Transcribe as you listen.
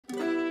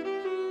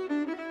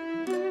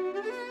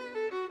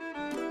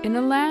In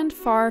a land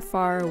far,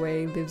 far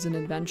away lives an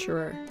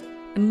adventurer,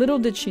 and little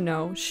did she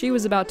know she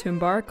was about to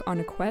embark on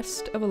a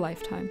quest of a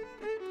lifetime.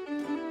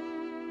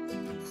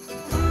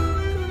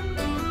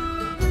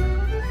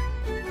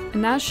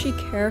 And as she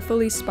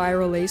carefully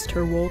spiral-laced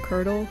her wool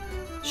kirtle,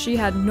 she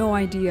had no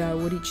idea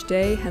what each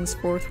day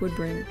henceforth would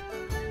bring.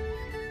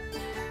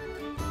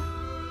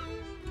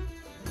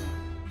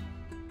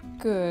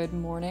 Good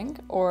morning,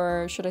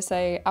 or should I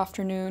say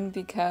afternoon,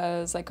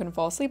 because I couldn't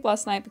fall asleep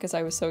last night because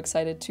I was so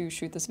excited to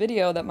shoot this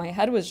video that my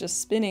head was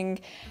just spinning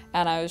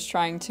and I was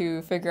trying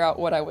to figure out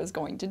what I was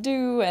going to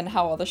do and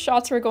how all the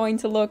shots were going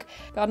to look.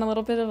 Gotten a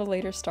little bit of a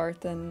later start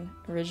than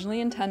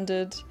originally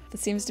intended. That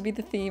seems to be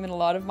the theme in a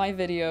lot of my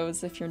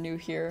videos if you're new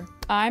here.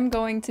 I'm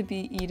going to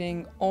be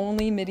eating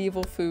only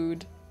medieval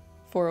food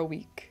for a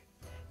week.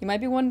 You might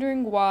be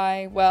wondering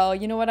why. Well,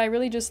 you know what, I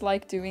really just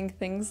like doing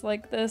things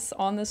like this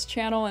on this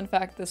channel. In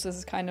fact, this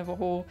is kind of a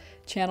whole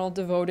channel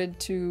devoted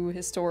to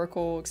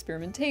historical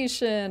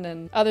experimentation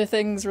and other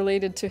things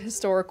related to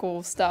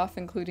historical stuff,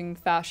 including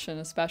fashion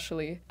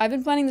especially. I've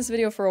been planning this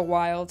video for a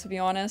while, to be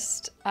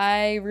honest.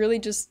 I really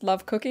just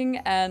love cooking,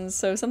 and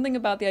so something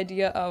about the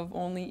idea of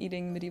only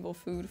eating medieval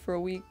food for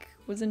a week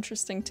was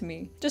interesting to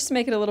me. Just to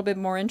make it a little bit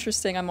more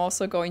interesting, I'm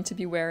also going to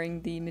be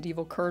wearing the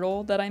medieval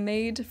kirtle that I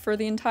made for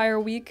the entire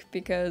week,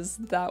 because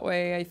that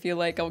way I feel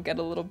like I'll get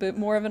a little bit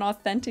more of an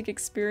authentic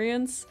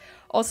experience.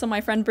 Also,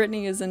 my friend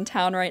Brittany is in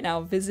town right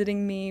now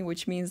visiting me,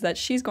 which means that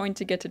she's going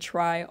to get to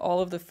try all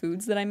of the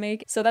foods that I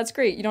make. So that's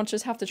great. You don't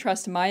just have to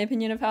trust my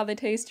opinion of how they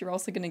taste, you're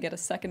also going to get a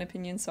second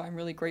opinion, so I'm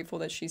really grateful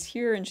that she's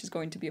here and she's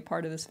going to be a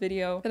part of this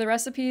video. For the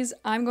recipes,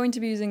 I'm going to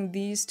be using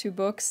these two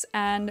books,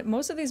 and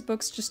most of these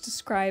books just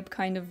describe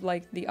kind of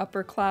like the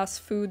upper class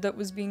food that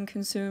was being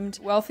consumed.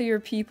 Wealthier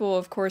people,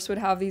 of course, would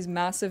have these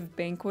massive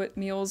banquet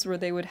meals where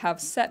they would have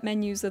set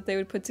menus that they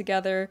would put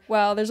together.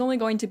 Well, there's only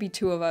going to be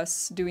two of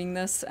us doing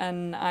this,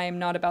 and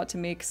I'm not about to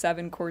make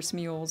 7-course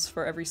meals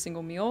for every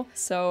single meal.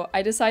 So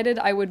I decided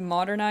I would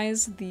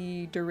modernize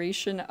the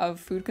duration of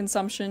food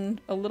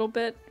consumption a little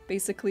bit.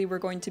 Basically, we're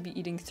going to be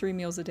eating 3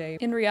 meals a day.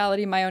 In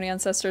reality, my own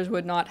ancestors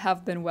would not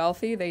have been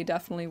wealthy. They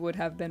definitely would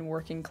have been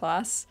working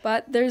class.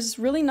 But there's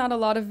really not a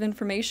lot of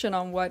information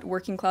on what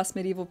working class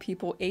medieval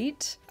people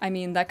ate. I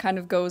mean, that kind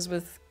of goes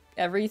with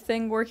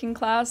everything working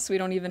class. We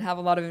don't even have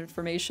a lot of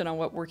information on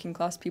what working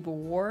class people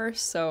wore,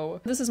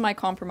 so this is my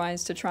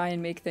compromise to try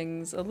and make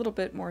things a little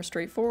bit more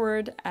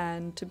straightforward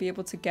and to be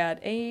able to get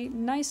a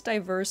nice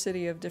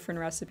diversity of different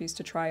recipes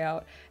to try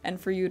out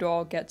and for you to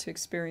all get to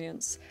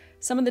experience.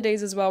 Some of the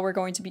days as well, we're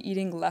going to be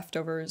eating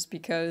leftovers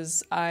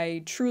because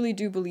I truly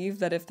do believe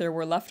that if there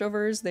were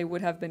leftovers, they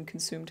would have been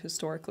consumed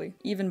historically,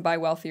 even by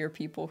wealthier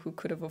people who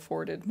could have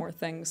afforded more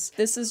things.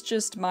 This is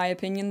just my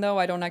opinion though.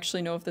 I don't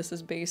actually know if this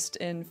is based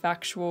in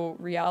factual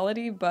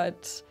reality,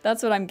 but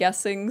that's what I'm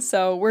guessing.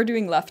 So we're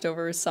doing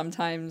leftovers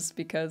sometimes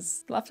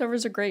because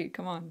leftovers are great.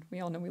 Come on, we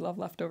all know we love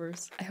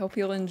leftovers. I hope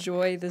you'll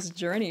enjoy this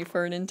journey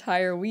for an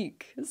entire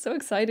week. It's so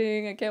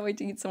exciting. I can't wait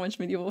to eat so much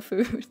medieval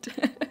food.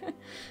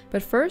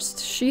 But first,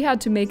 she had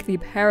to make the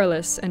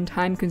perilous and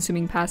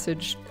time-consuming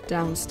passage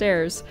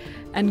downstairs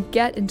and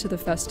get into the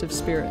festive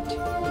spirit.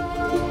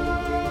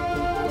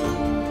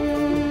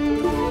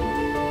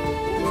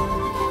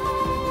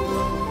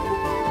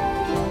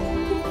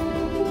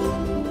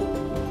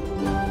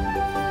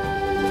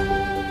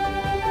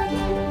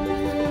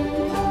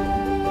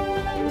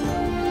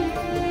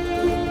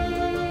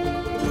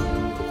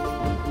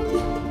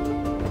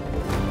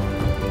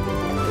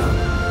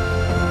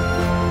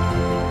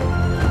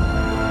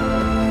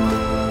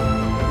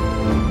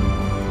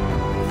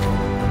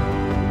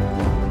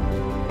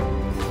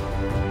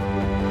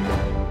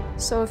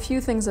 So a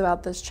few things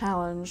about this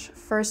challenge.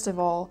 First of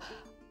all,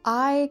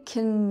 I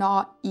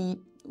cannot eat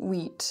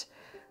wheat,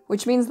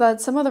 which means that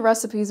some of the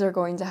recipes are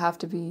going to have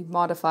to be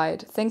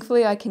modified.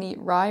 Thankfully, I can eat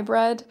rye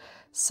bread,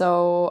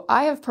 so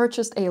I have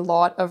purchased a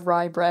lot of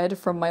rye bread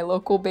from my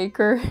local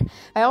baker.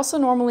 I also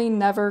normally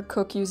never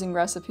cook using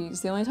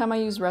recipes. The only time I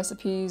use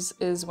recipes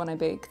is when I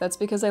bake. That's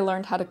because I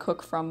learned how to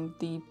cook from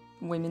the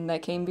women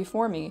that came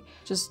before me,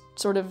 just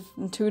sort of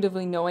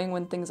intuitively knowing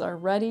when things are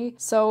ready.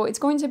 So it's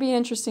going to be an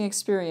interesting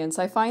experience.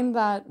 I find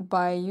that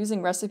by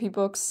using recipe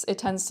books, it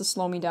tends to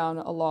slow me down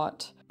a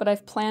lot. But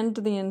I've planned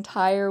the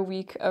entire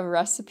week of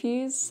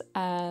recipes,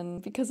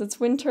 and because it's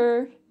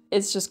winter,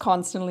 it's just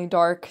constantly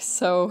dark,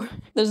 so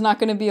there's not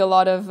going to be a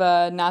lot of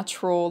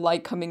natural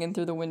light coming in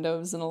through the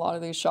windows in a lot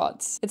of these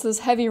shots. It's those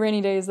heavy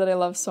rainy days that I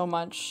love so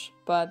much,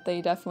 but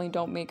they definitely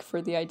don't make for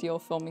the ideal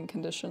filming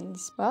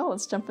conditions. Well,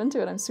 let's jump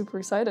into it. I'm super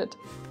excited.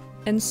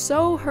 And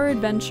so her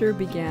adventure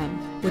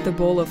began, with a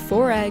bowl of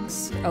 4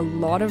 eggs, a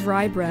lot of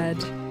rye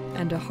bread,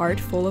 and a heart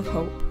full of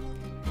hope.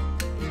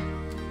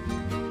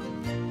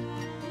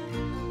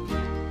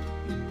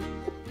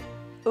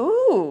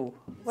 Ooh!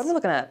 What am I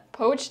looking at?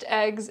 Poached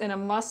eggs in a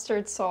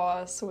mustard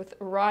sauce with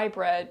rye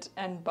bread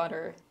and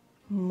butter.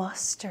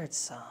 Mustard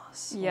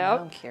sauce. Yep.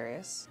 Now I'm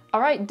curious.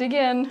 All right, dig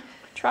in.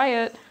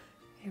 Try it.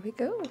 Here we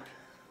go.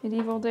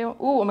 Medieval day. Ooh,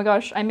 oh my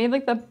gosh, I made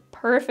like the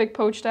perfect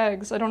poached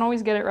eggs. I don't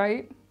always get it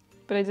right,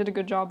 but I did a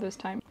good job this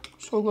time.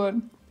 So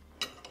good.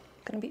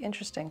 gonna be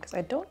interesting because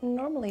I don't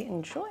normally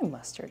enjoy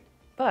mustard,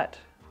 but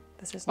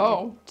this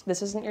isn't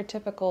this isn't your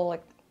typical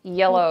like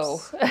yellow.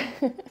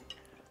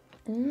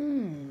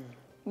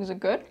 Is it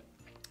good?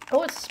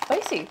 Oh, it's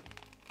spicy.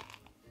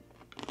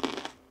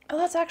 Oh,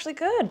 that's actually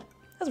good.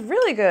 That's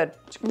really good.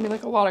 It's gonna be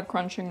like a lot of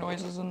crunching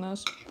noises in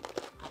this.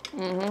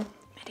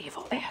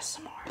 Medieval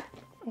ASMR.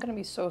 I'm gonna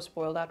be so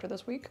spoiled after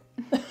this week.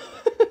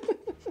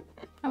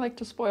 I like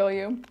to spoil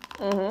you.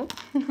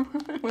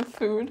 With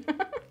food.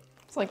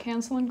 It's like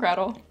Hansel and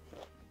Gretel.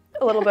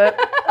 A little bit.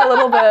 A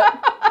little bit.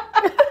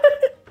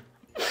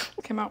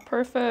 Came out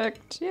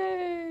perfect.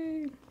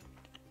 Yay.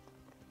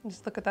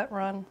 Just look at that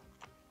run.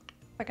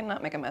 I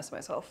cannot make a mess of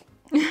myself.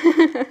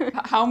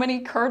 How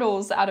many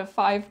curdles out of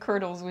 5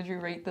 curdles would you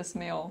rate this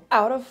meal?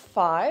 Out of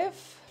 5,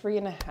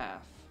 3.5.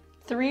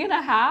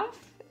 3.5?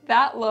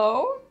 That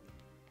low?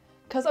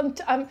 Because I feel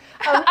so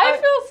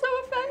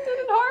offended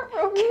and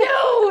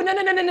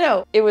heartbroken.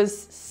 No. It was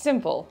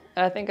simple.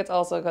 And I think it's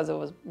also because it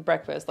was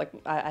breakfast. Like,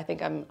 I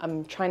think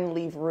I'm trying to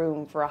leave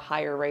room for a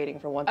higher rating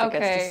for once it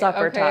gets to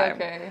supper time.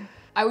 Okay.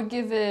 I would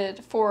give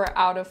it 4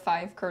 out of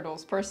 5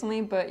 curdles personally,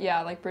 but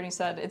yeah, like Brittany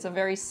said, it's a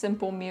very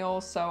simple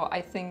meal, so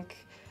I think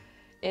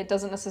it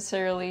doesn't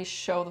necessarily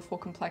show the full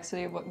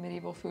complexity of what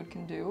medieval food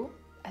can do.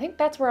 I think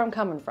that's where I'm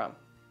coming from.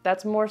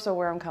 That's more so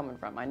where I'm coming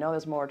from. I know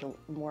there's more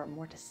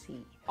to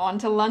see. On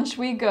to lunch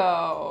we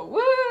go.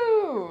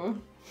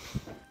 Woo!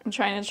 I'm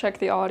trying to check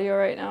the audio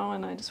right now,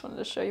 and I just wanted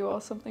to show you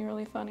all something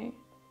really funny.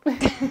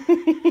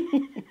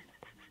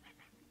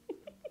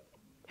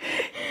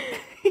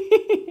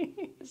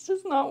 It's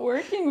just not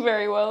working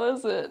very well,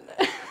 is it?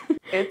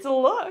 It's a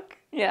look.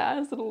 Yeah,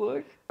 is it a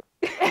look?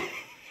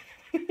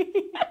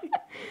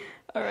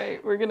 All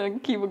right, we're gonna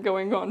keep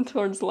going on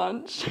towards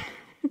lunch.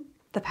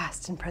 The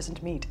past and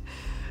present meet.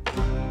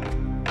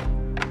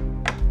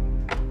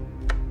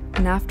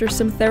 And after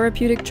some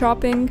therapeutic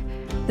chopping,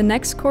 the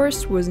next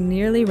course was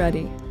nearly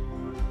ready.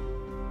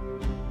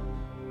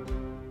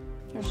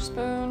 There's a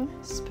spoon.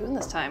 Spoon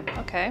this time,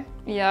 okay.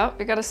 Yeah,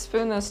 we got a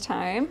spoon this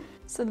time.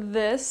 So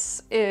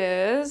this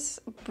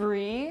is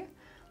brie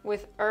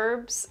with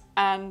herbs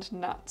and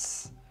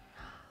nuts.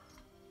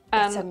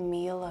 It's a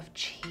meal of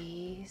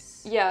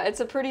cheese. Yeah,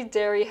 it's a pretty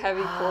dairy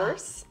heavy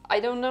course. I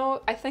don't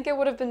know, I think it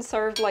would have been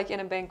served like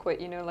in a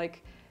banquet, you know,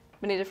 like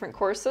many different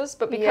courses,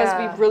 but because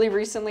we really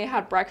recently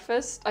had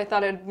breakfast, I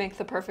thought it'd make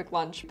the perfect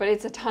lunch, but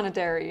it's a ton of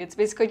dairy. It's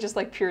basically just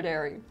like pure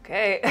dairy.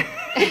 Okay.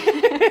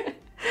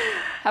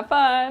 Have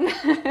fun.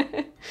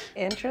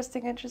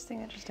 Interesting.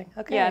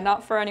 Okay. Yeah,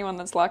 not for anyone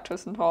that's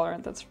lactose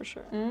intolerant, that's for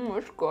sure.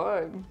 It's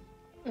good.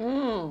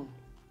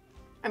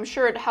 I'm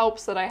sure it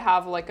helps that I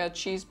have like a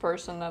cheese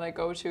person that I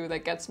go to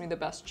that gets me the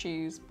best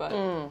cheese,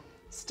 but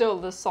still,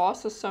 the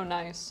sauce is so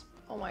nice.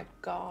 Oh my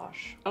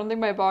gosh. I don't think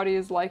my body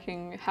is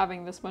liking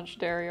having this much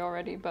dairy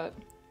already, but...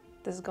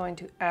 This is going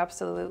to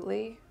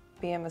absolutely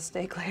be a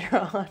mistake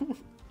later on.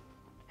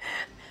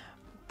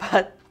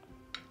 But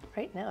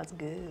right now it's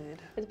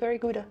good. It's very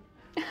good.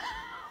 It's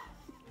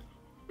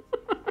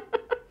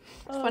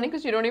funny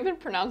because you don't even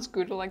pronounce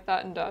Gouda like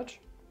that in Dutch.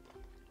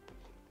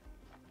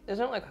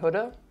 Isn't it like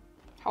Huda?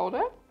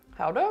 Houda?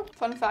 Houda?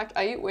 Fun fact,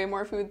 I eat way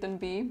more food than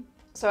B.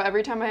 So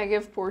every time I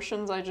give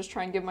portions, I just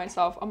try and give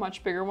myself a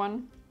much bigger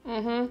one.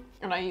 And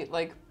I eat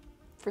like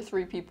for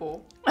 3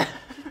 people.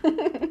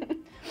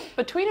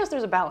 Between us,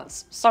 there's a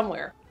balance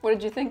somewhere. What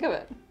did you think of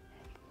it?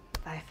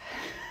 5.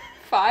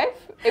 5?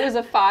 It was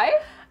a 5?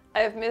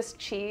 I've missed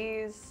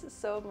cheese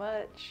so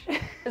much.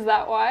 Is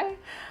that why?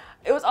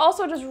 It was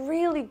also just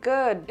really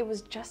good. It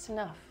was just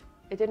enough.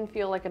 It didn't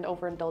feel like an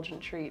overindulgent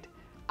treat.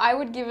 I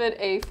would give it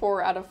a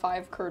 4 out of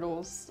 5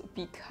 curdles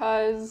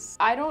because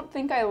I don't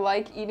think I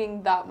like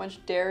eating that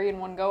much dairy in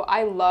one go.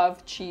 I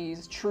love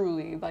cheese,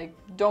 truly. Like,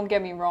 don't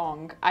get me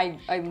wrong. I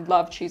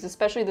love cheese,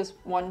 especially this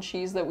one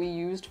cheese that we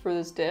used for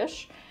this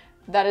dish.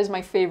 That is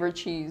my favorite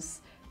cheese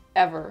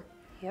ever.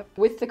 Yep.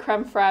 With the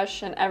creme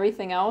fraiche and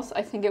everything else,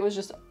 I think it was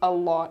just a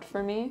lot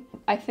for me.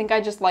 I think I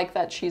just like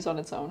that cheese on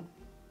its own,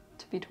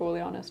 to be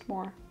totally honest,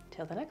 more.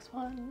 Till the next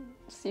one.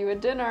 See you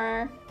at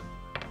dinner.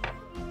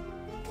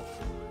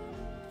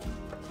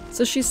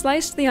 So she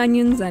sliced the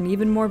onions and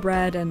even more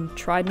bread and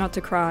tried not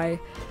to cry,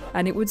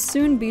 and it would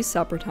soon be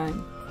supper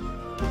time.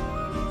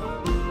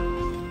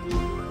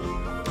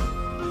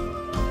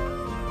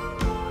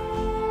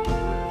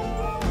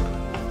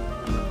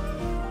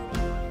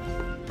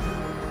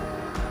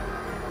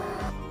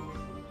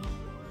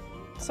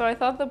 So I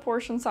thought the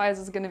portion size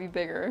was gonna be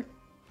bigger,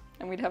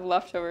 and we'd have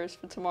leftovers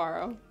for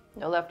tomorrow.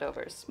 No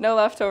leftovers. No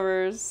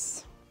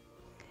leftovers.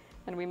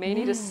 And we may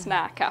need a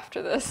snack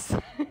after this.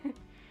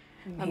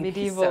 A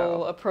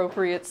medieval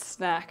appropriate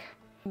snack.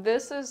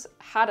 This is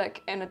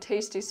haddock in a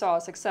tasty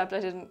sauce, except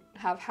I didn't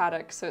have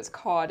haddock, so it's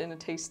cod in a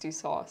tasty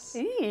sauce.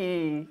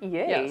 Yay.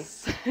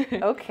 Yes.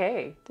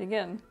 Okay. Dig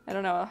in. I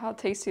don't know how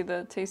tasty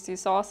the tasty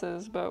sauce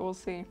is, but we'll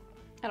see.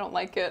 I don't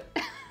like it.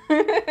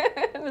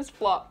 This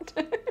flopped.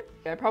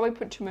 I probably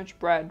put too much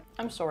bread.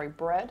 I'm sorry,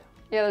 bread?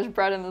 Yeah, there's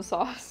bread in the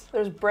sauce.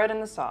 There's bread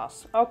in the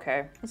sauce.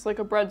 Okay. It's like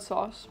a bread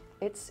sauce.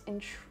 It's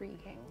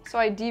intriguing. So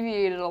I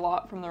deviated a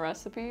lot from the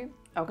recipe.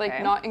 Okay.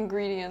 Like, not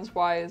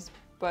ingredients-wise,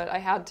 but I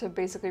had to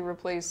basically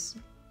replace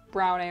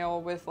brown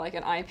ale with like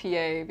an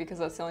IPA because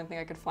that's the only thing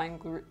I could find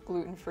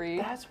gluten-free.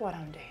 That's what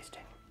I'm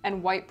tasting.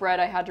 And white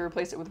bread, I had to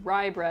replace it with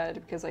rye bread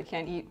because I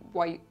can't eat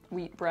white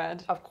wheat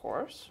bread. Of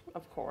course,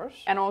 of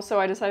course. And also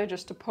I decided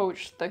just to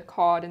poach the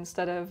cod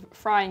instead of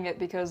frying it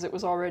because it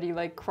was already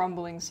like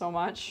crumbling so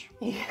much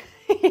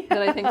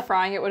that I think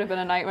frying it would have been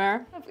a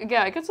nightmare.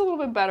 Yeah, it gets a little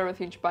bit better with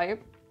each bite.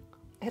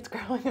 It's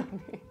growing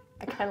on me.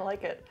 I kind of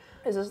like it.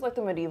 Is this like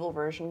the medieval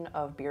version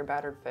of beer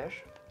battered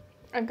fish?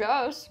 I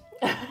guess.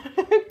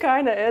 It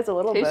kind of is a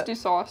little bit. Tasty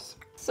sauce.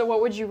 So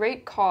what would you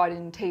rate cod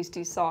in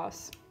tasty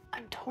sauce?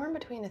 I'm torn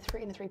between a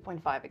 3 and a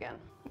 3.5 again.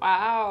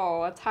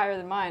 Wow, that's higher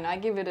than mine. I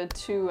give it a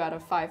 2 out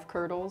of 5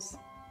 curdles.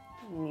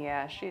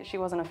 Yeah, she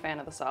wasn't a fan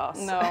of the sauce.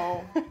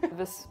 No,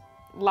 this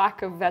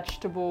lack of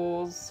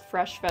vegetables,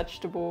 fresh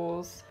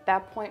vegetables.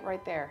 That point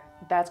right there,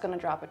 that's gonna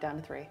drop it down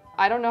to 3.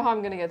 I don't know how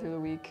I'm gonna get through the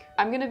week.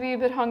 I'm gonna be a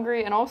bit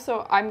hungry, and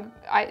also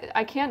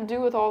I can't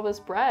do with all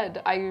this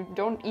bread. I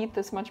don't eat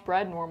this much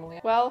bread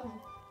normally. Well,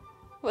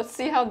 let's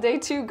see how day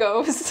 2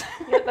 goes.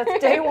 Yeah, that's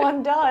day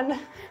 1 done.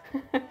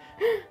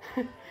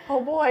 Oh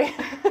boy.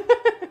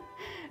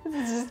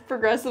 This is just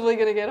progressively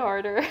gonna get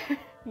harder.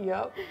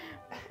 Yep.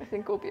 I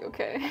think we'll be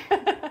okay.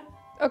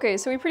 Okay,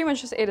 so we pretty much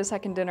just ate a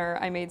second dinner.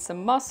 I made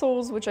some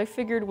mussels, which I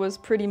figured was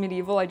pretty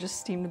medieval. I just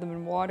steamed them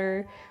in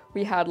water.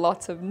 We had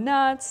lots of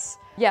nuts.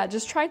 Yeah,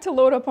 just tried to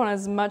load up on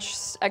as much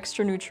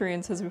extra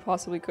nutrients as we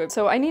possibly could.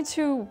 So I need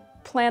to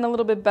plan a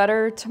little bit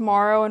better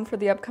tomorrow and for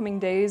the upcoming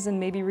days and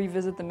maybe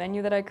revisit the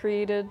menu that I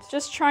created.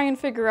 Just try and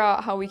figure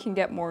out how we can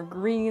get more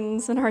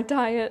greens in our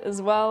diet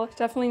as well.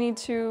 Definitely need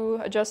to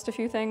adjust a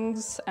few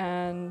things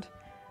and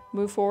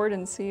move forward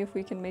and see if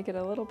we can make it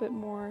a little bit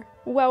more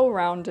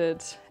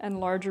well-rounded and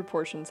larger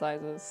portion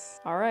sizes.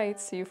 All right,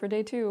 see you for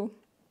day 2.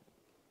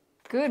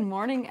 Good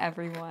morning,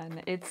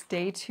 everyone. It's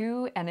day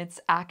 2 and it's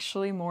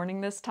actually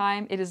morning this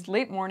time. It is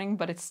late morning,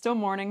 but it's still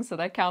morning, so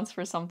that counts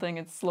for something.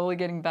 It's slowly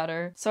getting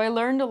better. So I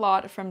learned a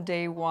lot from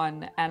day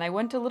 1 and I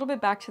went a little bit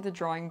back to the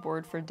drawing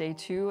board for day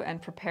 2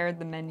 and prepared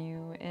the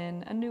menu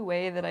in a new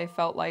way that I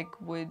felt like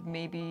would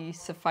maybe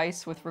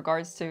suffice with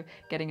regards to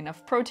getting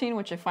enough protein,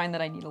 which I find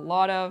that I need a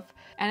lot of,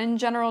 and in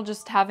general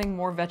just having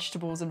more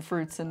vegetables and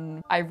fruits,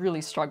 and I really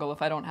struggle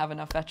if I don't have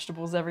enough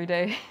vegetables every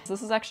day.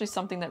 This is actually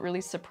something that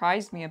really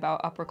surprised me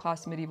about upper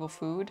class medieval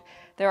food.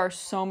 There are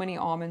so many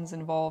almonds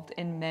involved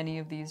in many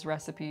of these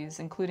recipes,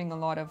 including a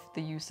lot of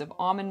the use of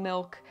almond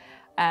milk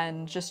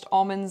and just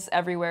almonds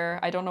everywhere.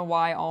 I don't know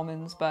why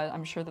almonds, but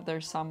I'm sure that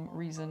there's some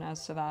reason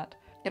as to that.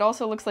 It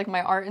also looks like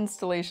my art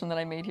installation that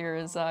I made here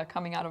is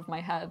coming out of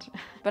my head.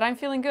 But I'm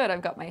feeling good.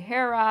 I've got my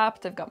hair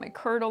wrapped, I've got my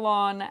curdle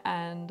on,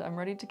 and I'm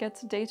ready to get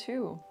to day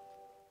 2.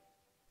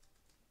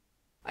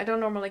 I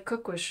don't normally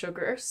cook with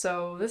sugar,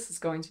 so this is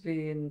going to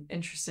be an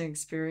interesting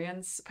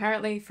experience.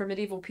 Apparently, for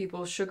medieval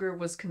people, sugar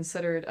was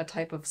considered a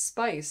type of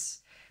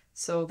spice,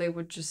 so they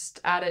would just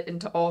add it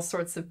into all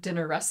sorts of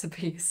dinner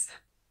recipes.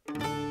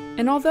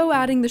 And although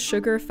adding the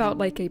sugar felt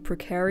like a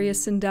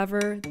precarious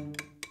endeavor,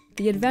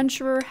 the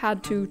adventurer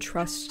had to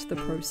trust the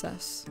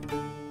process.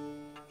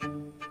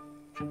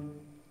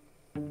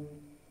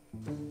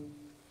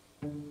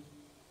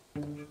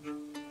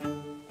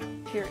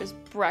 Here is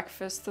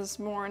breakfast this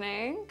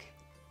morning.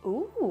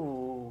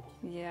 Ooh.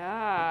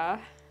 Yeah.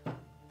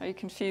 Are you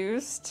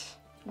confused?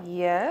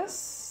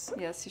 Yes.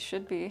 Yes, you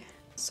should be.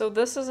 So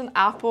this is an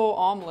apple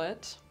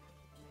omelet.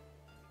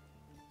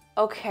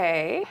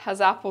 Okay. Has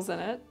apples in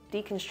it.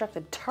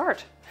 Deconstructed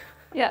tart.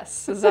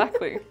 Yes,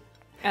 exactly.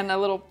 And a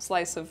little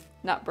slice of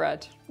nut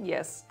bread.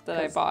 Yes.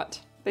 That I bought.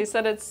 They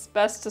said it's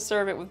best to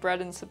serve it with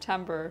bread in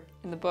September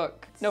in the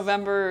book.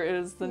 November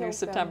is the new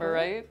September,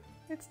 right?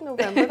 It's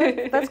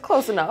November. That's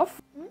close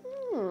enough.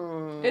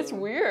 It's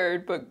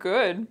weird, but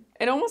good.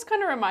 It almost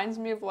kind of reminds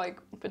me of like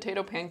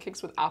potato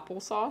pancakes with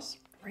applesauce.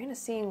 Raina's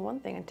seeing one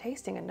thing and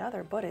tasting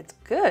another, but it's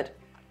good.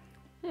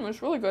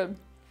 It's really good.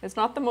 It's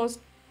not the most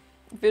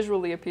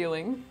visually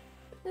appealing.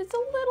 It's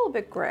a little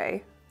bit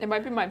gray. It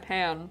might be my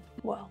pan.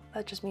 Well,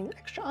 that just means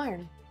extra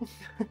iron.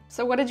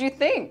 So what did you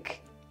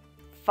think?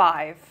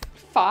 5.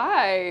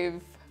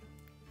 5.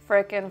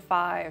 Frickin'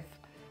 5.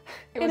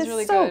 It was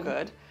really so good.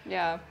 good.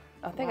 Yeah.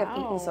 I think I've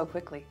eaten so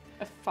quickly.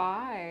 A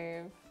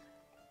 5.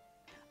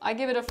 I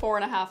give it a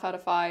 4.5 out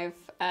of 5,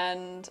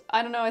 and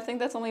I don't know, I think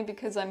that's only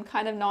because I'm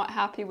kind of not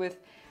happy with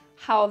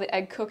how the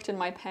egg cooked in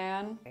my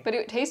pan, but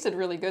it tasted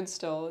really good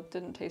still. It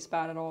didn't taste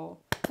bad at all.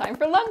 Time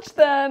for lunch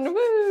then,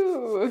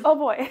 woo! Oh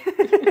boy.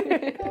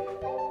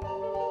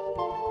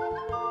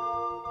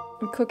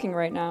 I'm cooking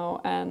right now,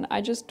 and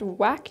I just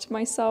whacked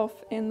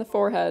myself in the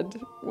forehead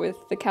with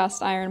the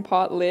cast iron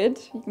pot lid.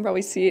 You can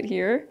probably see it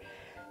here.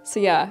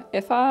 So yeah,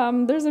 if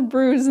there's a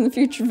bruise in the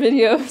future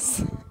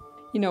videos,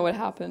 you know what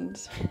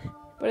happened.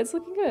 But it's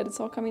looking good, it's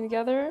all coming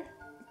together.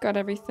 Got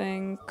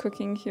everything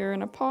cooking here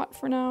in a pot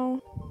for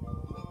now.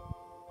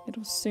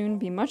 It'll soon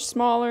be much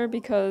smaller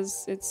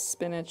because it's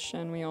spinach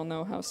and we all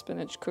know how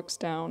spinach cooks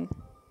down.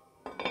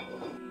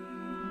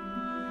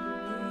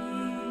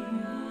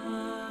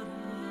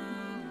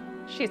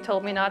 She's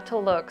told me not to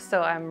look,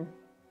 so I'm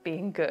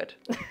being good.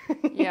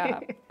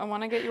 Yeah, I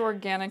want to get your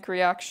organic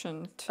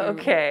reaction to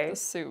the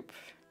soup.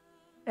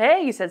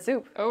 Hey, you said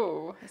soup.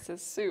 Oh, it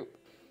says soup.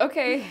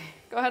 Okay,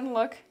 go ahead and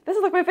look. This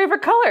is like my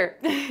favorite color.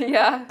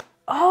 Yeah.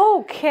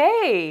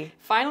 Okay.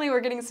 Finally,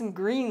 we're getting some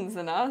greens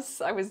in us.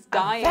 I was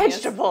dying. A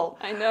vegetable.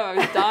 I know, I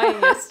was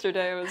dying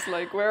yesterday. I was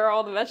like, where are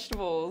all the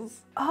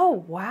vegetables?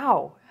 Oh,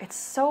 wow. It's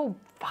so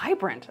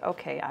vibrant.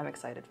 Okay, I'm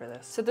excited for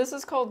this. So this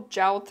is called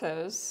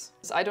jaltes.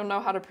 I don't know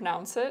how to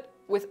pronounce it,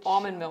 with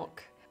almond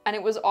milk. And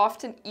it was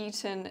often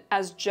eaten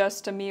as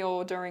just a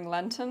meal during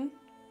Lenten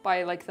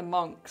by like the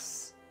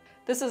monks.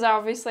 This is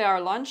obviously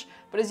our lunch,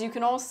 but as you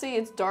can all see,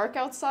 it's dark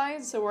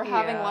outside, so we're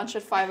having lunch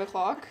at 5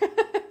 o'clock.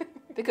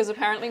 Because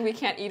apparently we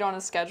can't eat on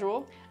a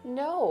schedule.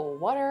 No,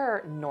 what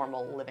are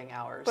normal living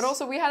hours? But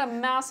also we had a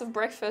massive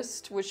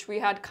breakfast, which we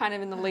had kind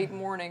of in the late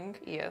morning.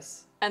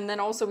 Yes. And then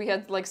also we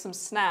had like some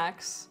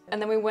snacks, and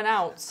then we went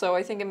out. So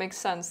I think it makes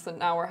sense that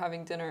now we're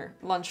having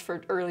lunch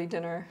for early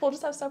dinner. We'll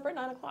just have supper at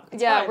 9 o'clock.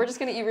 Yeah, we're just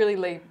gonna eat really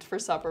late for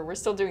supper. We're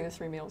still doing the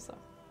 3 meals though.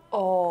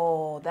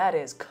 Oh, that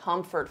is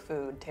comfort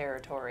food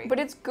territory. But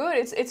it's good.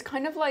 It's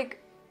kind of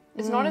like,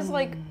 it's not as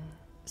like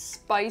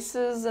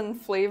spices and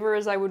flavor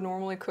as I would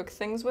normally cook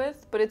things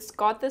with, but it's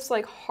got this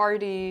like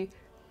hearty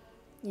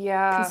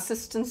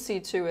consistency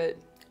to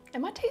it.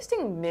 Am I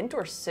tasting mint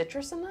or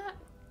citrus in that?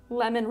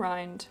 Lemon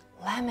rind.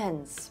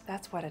 Lemons,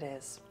 that's what it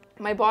is.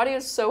 My body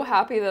is so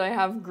happy that I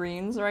have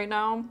greens right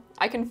now.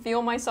 I can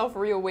feel myself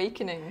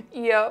reawakening.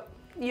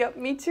 Yep,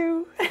 me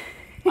too.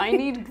 I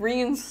need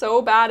greens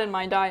so bad in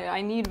my diet.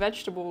 I need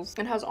vegetables.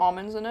 It has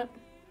almonds in it,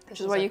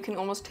 which is why you can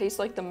almost taste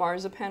like the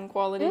marzipan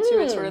quality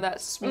to it, sort of that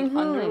sweet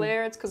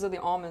underlayer. It's because of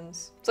the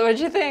almonds. So what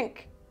did you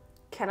think?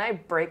 Can I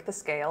break the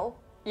scale?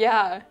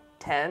 Yeah.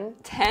 10?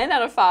 10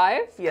 out of 5?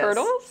 Yes.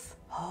 Curdles?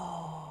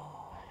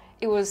 Oh.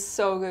 It was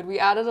so good. We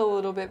added a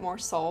little bit more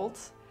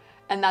salt,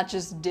 and that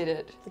just did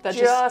it. That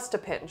just a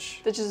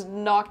pinch. That just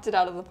knocked it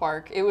out of the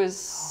park. It was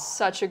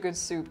such a good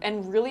soup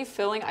and really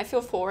filling. I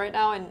feel full right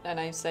now, and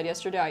I said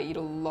yesterday I eat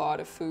a lot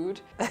of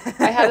food.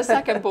 I had a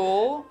second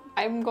bowl.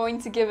 I'm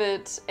going to give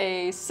it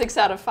a 6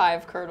 out of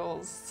 5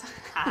 curdles.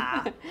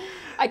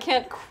 I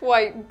can't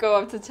quite go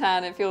up to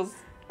 10. It feels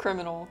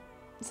criminal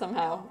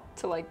somehow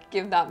to like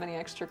give that many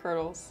extra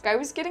curdles. I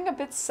was getting a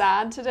bit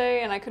sad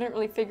today and I couldn't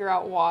really figure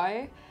out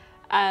why.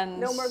 And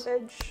no more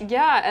veg.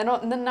 Yeah,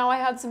 and then now I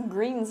had some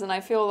greens and I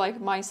feel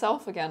like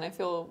myself again. I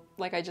feel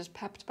like I just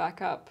pepped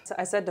back up. So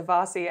I said to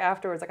Vasi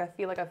afterwards, like I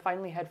feel like I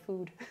finally had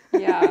food.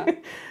 Yeah.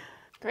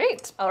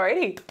 Great.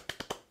 Alrighty.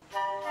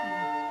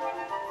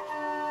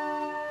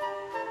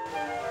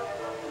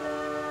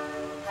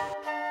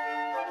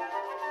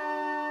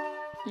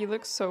 You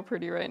look so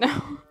pretty right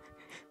now.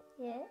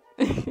 Yeah.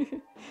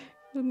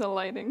 In the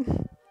lighting.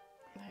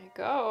 There you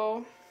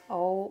go.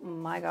 Oh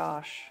my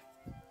gosh.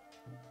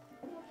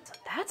 So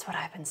that's what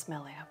I've been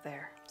smelling up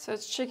there. So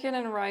it's chicken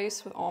and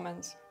rice with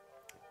almonds.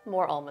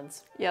 More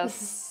almonds.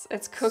 Yes,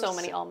 it's cooked. So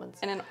many almonds.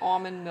 In an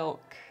almond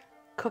milk.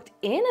 Cooked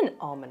in an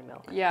almond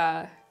milk?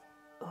 Yeah.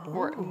 Ooh.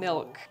 Or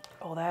milk.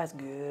 Oh, that's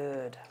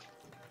good.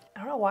 I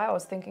don't know why I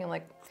was thinking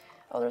like,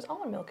 oh, there's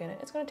almond milk in it.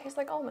 It's gonna taste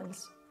like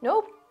almonds.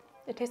 Nope.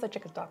 It tastes like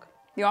chicken stock.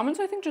 The almonds,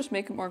 I think, just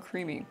make it more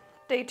creamy.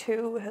 Day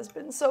 2 has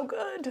been so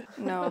good.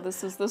 No,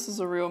 this is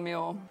a real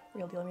meal.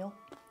 Real deal meal.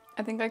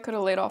 I think I could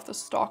have laid off the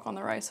stock on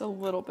the rice a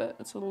little bit.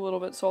 It's a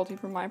little bit salty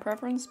for my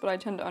preference, but I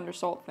tend to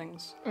undersalt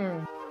things.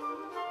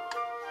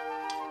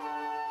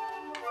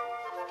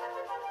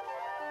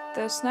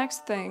 This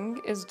next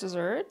thing is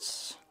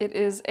dessert. It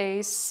is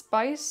a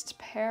spiced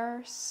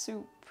pear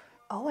soup.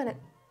 Oh, and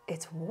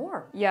it's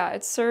warm. Yeah,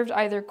 it's served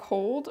either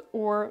cold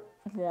or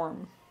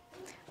warm,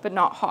 but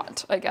not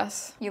hot, I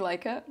guess. You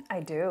like it? I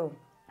do.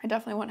 I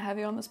definitely went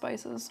heavy on the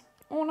spices.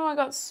 Oh no, I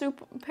got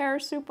pear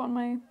soup on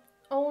my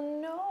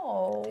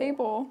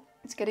table.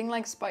 It's getting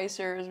like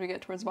spicier as we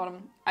get towards the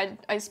bottom.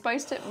 I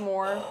spiced it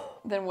more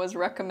than was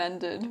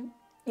recommended.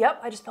 Yep,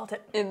 I just felt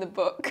it. In the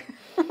book.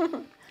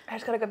 I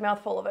just got a good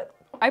mouthful of it.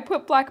 I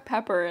put black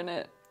pepper in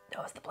it.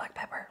 Oh, it's the black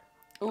pepper.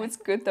 Oh, it's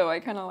good though. I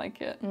kind of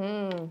like it.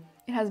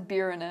 It has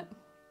beer in it.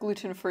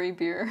 Gluten-free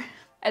beer.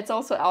 It's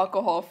also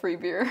alcohol-free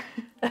beer.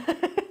 So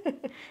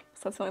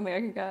that's the only thing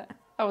I could get.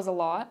 That was a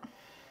lot.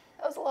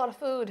 That was a lot of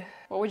food.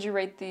 What would you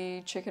rate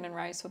the chicken and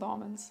rice with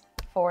almonds?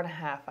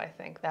 4.5, I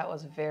think. That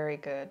was very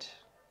good.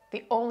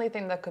 The only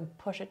thing that could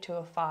push it to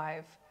a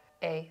 5,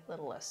 A,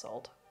 little less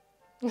salt.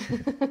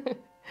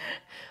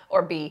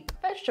 Or B,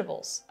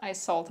 vegetables. I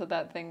salted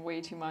that thing way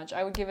too much.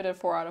 I would give it a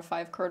 4 out of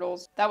 5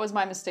 curdles. That was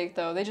my mistake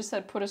though. They just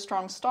said put a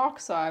strong stock,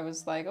 so I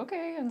was like,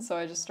 okay. And so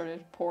I just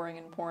started pouring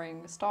and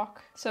pouring the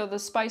stock. So the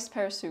spiced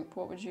pear soup,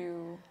 what would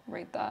you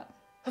rate that?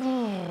 3.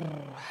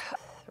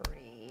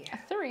 A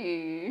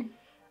 3.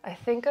 I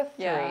think a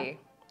 3. Yeah.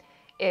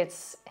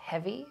 It's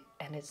heavy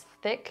and it's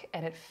thick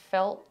and it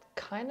felt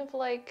kind of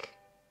like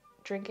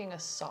drinking a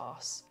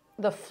sauce.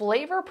 The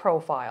flavor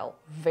profile,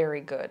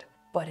 very good,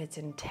 but it's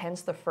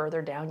intense the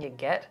further down you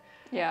get.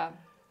 Yeah.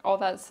 All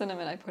that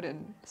cinnamon I put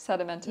in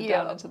sedimented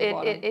down into the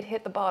bottom. It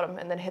hit the bottom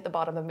and then hit the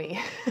bottom of me.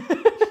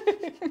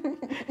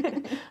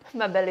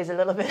 My belly's a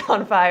little bit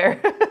on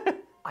fire.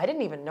 I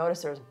didn't even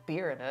notice there was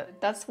beer in it.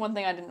 That's one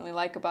thing I didn't really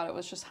like about it,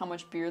 was just how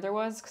much beer there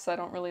was, because I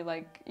don't really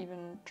like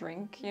even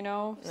drink, you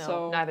know? No,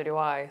 so neither do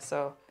I,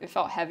 so. It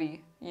felt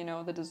heavy, you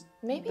know, the beer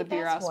that's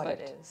aspect. what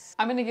it is.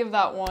 I'm gonna give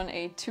that one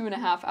a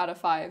 2.5 out of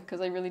 5,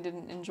 because I really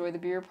didn't enjoy the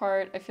beer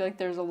part. I feel like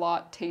there's a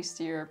lot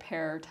tastier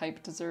pear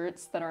type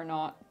desserts that are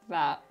not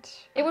that.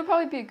 It would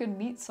probably be a good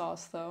meat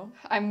sauce though.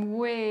 I'm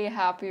way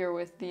happier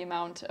with the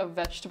amount of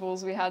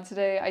vegetables we had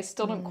today. I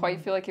still don't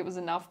quite feel like it was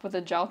enough, but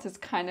the jaltas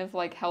kind of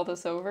like held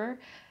us over.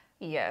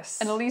 Yes.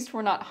 And at least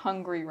we're not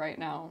hungry right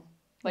now,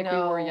 like we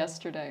were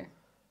yesterday.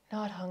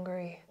 Not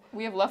hungry.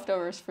 We have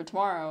leftovers for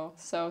tomorrow,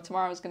 so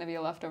tomorrow is gonna be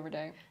a leftover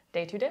day.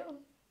 Day 2 down.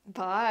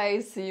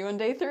 Bye, see you on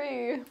day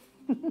 3.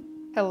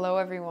 Hello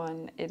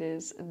everyone, it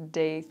is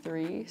day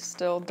 3,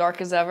 still dark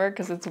as ever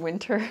because it's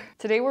winter.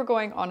 Today we're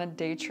going on a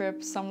day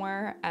trip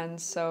somewhere, and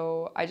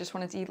so I just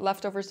wanted to eat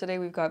leftovers today.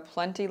 We've got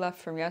plenty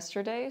left from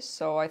yesterday,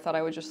 so I thought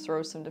I would just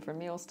throw some different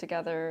meals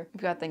together.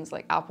 We've got things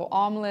like apple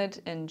omelet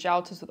and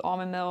jaltas with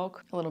almond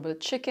milk, a little bit of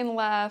chicken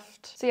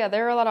left. So yeah,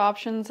 there are a lot of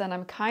options, and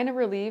I'm kind of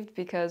relieved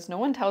because no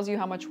one tells you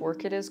how much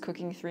work it is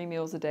cooking 3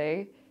 meals a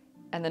day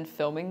and then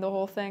filming the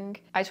whole thing.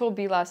 I told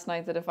B last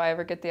night that if I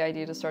ever get the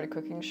idea to start a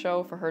cooking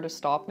show, for her to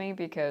stop me,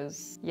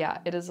 because yeah,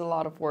 it is a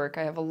lot of work.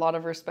 I have a lot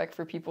of respect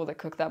for people that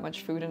cook that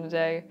much food in a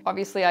day.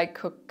 Obviously I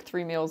cook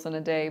 3 meals in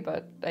a day,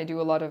 but I do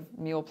a lot of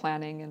meal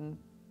planning, and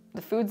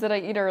the foods that I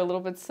eat are a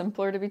little bit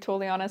simpler, to be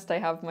totally honest. I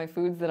have my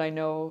foods that I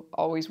know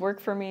always work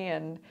for me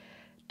and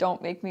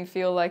don't make me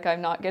feel like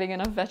I'm not getting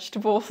enough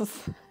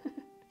vegetables.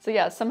 So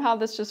yeah, somehow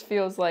this just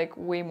feels like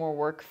way more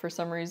work for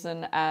some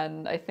reason,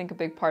 and I think a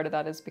big part of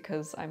that is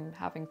because I'm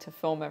having to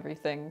film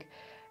everything.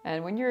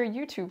 And when you're a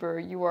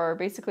YouTuber, you are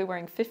basically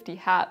wearing 50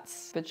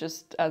 hats, but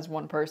just as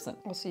one person.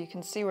 So you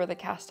can see where the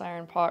cast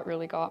iron pot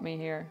really got me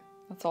here.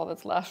 That's all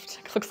that's left.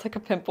 It looks like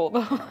a pimple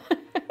though.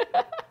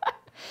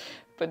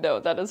 But no,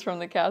 that is from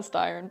the cast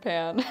iron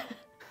pan.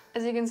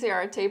 As you can see,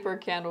 our taper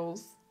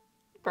candles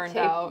burned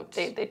out.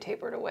 They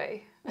tapered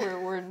away.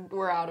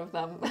 We're out of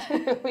them.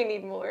 We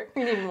need more.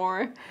 We need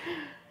more.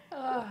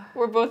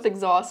 We're both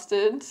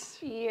exhausted.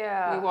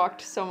 Yeah. We walked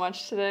so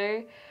much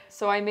today.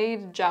 So I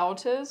made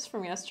jaltas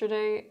from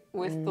yesterday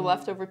with the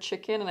leftover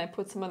chicken, and I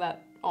put some of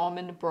that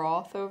almond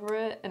broth over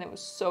it, and it was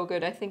so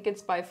good. I think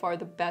it's by far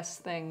the best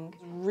thing.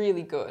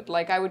 Really good.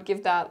 Like, I would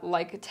give that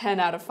like a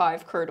 10 out of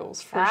 5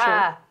 curdles for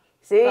sure.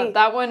 See?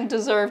 That one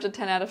deserved a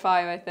 10 out of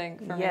 5, I think,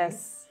 for me.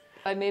 Yes.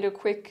 I made a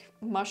quick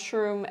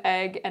mushroom,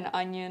 egg, and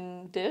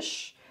onion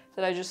dish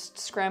that I just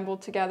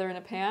scrambled together in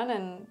a pan,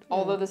 and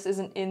although this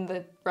isn't in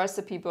the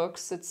recipe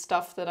books, it's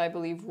stuff that I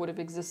believe would have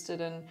existed,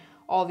 and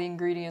all the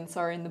ingredients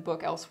are in the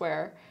book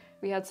elsewhere.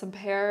 We had some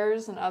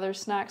pears and other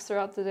snacks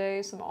throughout the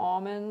day, some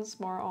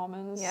almonds, more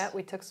almonds. Yeah,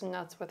 we took some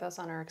nuts with us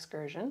on our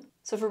excursion.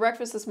 So for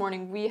breakfast this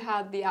morning, we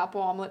had the apple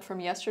omelet from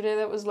yesterday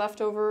that was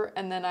left over,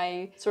 and then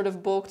I sort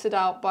of bulked it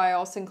out by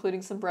also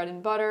including some bread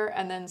and butter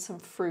and then some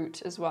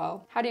fruit as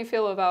well. How do you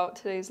feel about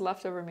today's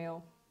leftover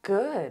meal?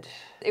 Good.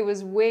 It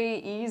was way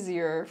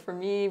easier for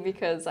me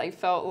because I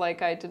felt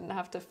like I didn't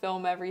have to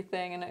film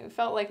everything, and it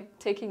felt like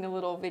taking a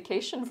little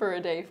vacation for a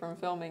day from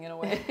filming in a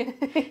way.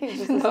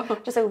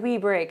 just a wee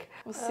break.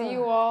 We'll see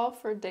you all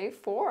for day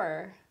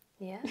 4.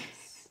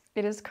 Yes.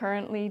 It is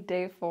currently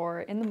day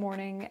 4 in the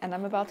morning, and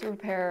I'm about to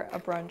prepare a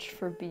brunch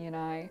for B and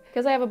I.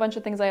 Because I have a bunch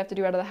of things I have to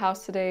do out of the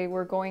house today,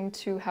 we're going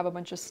to have a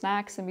bunch of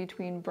snacks in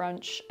between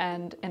brunch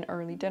and an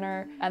early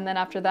dinner. And then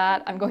after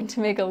that, I'm going to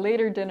make a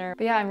later dinner.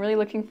 But yeah, I'm really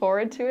looking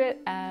forward to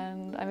it,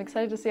 and I'm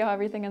excited to see how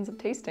everything ends up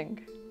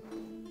tasting.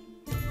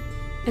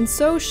 And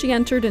so she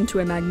entered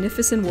into a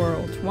magnificent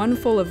world, one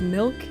full of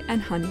milk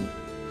and honey.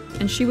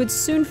 And she would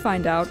soon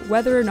find out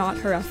whether or not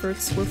her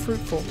efforts were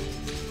fruitful.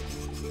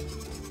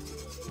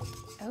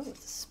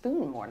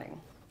 Spoon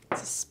morning.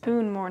 It's a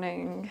spoon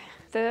morning.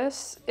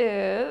 This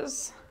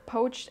is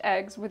poached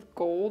eggs with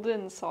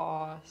golden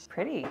sauce.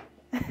 Pretty.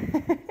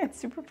 It's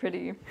super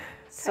pretty.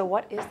 So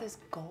what is this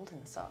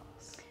golden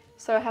sauce?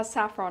 So it has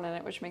saffron in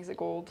it, which makes it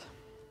gold.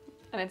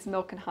 And it's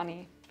milk and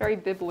honey. Very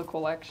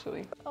biblical,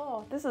 actually.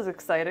 Oh, this is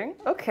exciting.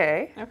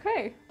 Okay.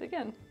 Okay, dig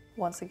in.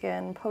 Once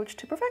again, poached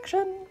to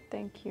perfection.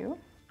 Thank you.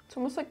 It's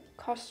almost like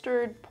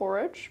custard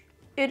porridge.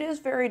 It is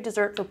very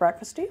dessert for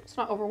breakfasty. It's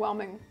not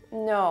overwhelming.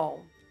 No.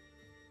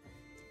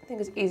 I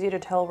think it's easy to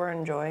tell we're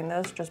enjoying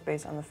this just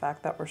based on the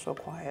fact that we're so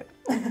quiet.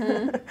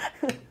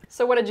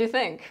 So what did you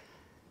think?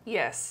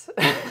 Yes.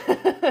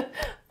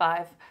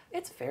 5.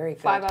 It's very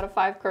good. 5 out of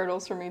 5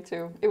 curdles for me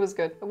too. It was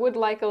good. I would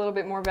like a little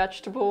bit more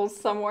vegetables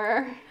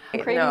somewhere.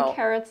 I'm craving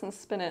carrots and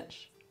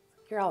spinach.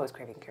 You're always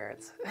craving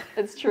carrots.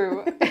 It's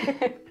true.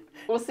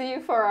 We'll see you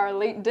for our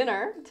late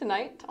dinner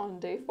tonight on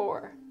day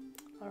 4.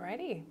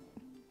 Alrighty.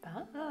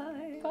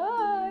 Bye.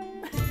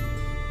 Bye.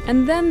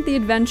 And then the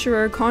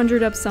adventurer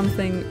conjured up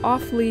something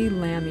awfully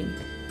lammy.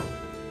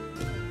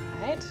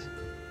 Right.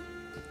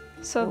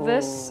 So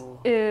this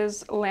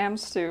is lamb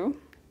stew.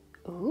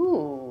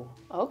 Ooh,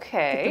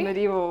 okay. The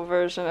medieval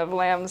version of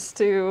lamb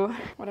stew,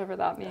 whatever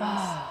that means.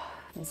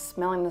 I've been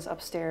smelling this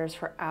upstairs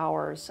for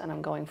hours and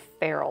I'm going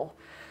feral.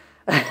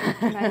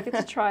 And I get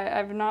to try it.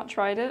 I've not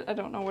tried it. I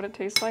don't know what it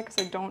tastes like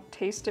because I don't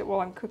taste it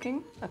while I'm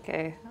cooking.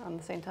 Okay, on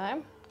the same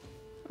time?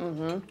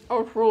 Mm-hmm.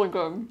 Oh, it's really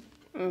good.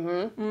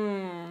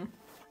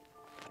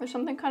 There's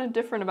something kind of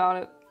different about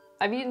it.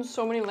 I've eaten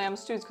so many lamb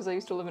stews because I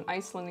used to live in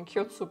Iceland and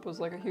kjötsoup was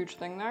like a huge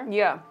thing there.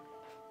 Yeah.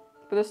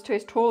 But this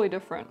tastes totally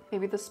different.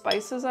 Maybe the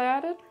spices I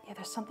added? Yeah,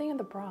 there's something in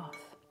the broth.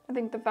 I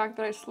think the fact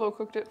that I slow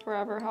cooked it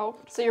forever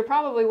helped. So you're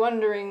probably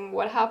wondering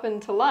what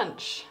happened to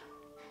lunch.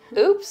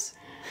 Oops.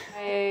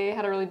 I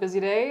had a really busy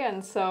day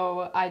and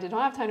so I did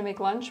not have time to make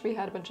lunch. We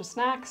had a bunch of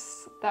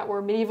snacks that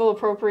were medieval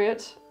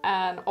appropriate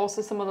and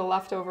also some of the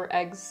leftover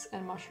eggs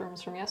and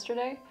mushrooms from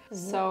yesterday.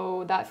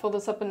 So that filled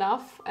us up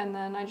enough and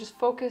then I just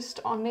focused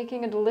on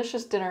making a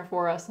delicious dinner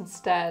for us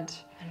instead.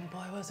 And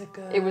boy, was it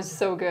good. It was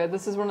so good.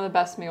 This is one of the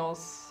best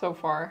meals so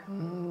far.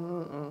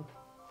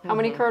 How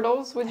many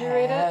curdles would you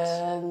rate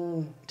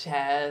it?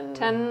 10.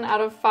 10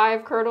 out of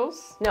 5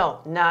 curdles?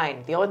 No,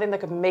 9. The only thing that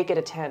could make it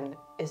a 10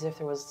 is if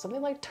there was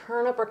something like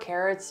turnip or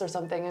carrots or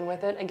something in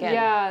with it. Again,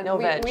 yeah, no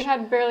veg. We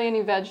had barely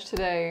any veg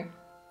today,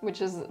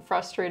 which is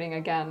frustrating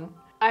again.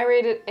 I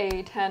rate it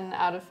a 10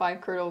 out of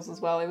 5 curdles as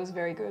well. It was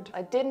very good.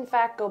 I did in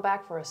fact go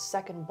back for a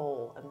second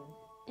bowl and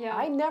yeah.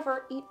 I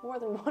never eat more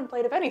than 1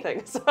 plate of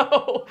anything,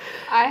 so.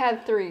 I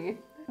had 3.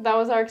 That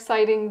was our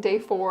exciting day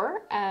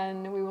 4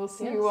 and we will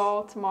see you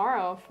all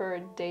tomorrow for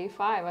day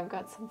 5. I've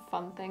got some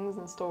fun things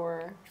in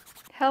store.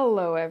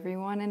 Hello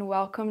everyone and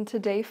welcome to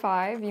day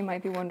 5. You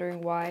might be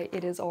wondering why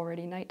it is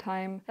already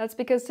nighttime. That's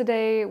because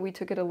today we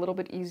took it a little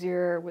bit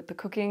easier with the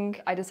cooking.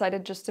 I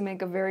decided just to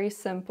make a very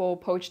simple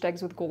poached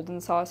eggs with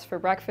golden sauce for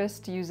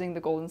breakfast using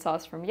the golden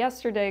sauce from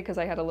yesterday because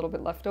I had a little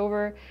bit left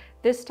over.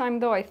 This time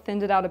though, I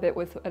thinned it out a bit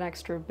with an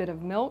extra bit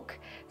of milk,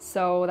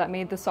 so that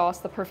made the sauce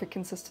the perfect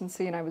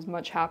consistency and I was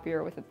much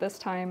happier with it this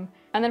time.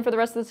 And then for the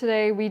rest of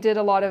today, we did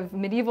a lot of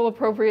medieval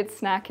appropriate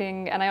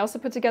snacking and I also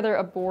put together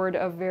a board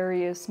of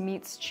various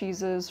meats,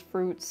 cheeses,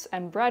 fruits,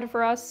 and bread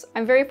for us.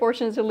 I'm very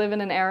fortunate to live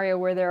in an area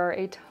where there are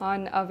a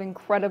ton of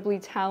incredibly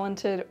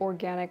talented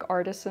organic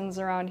artisans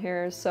around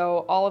here,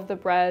 so all of the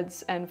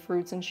breads and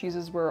fruits and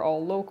cheeses were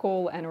all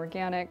local and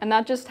organic. And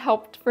that just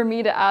helped for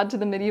me to add to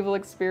the medieval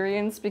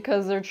experience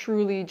because they're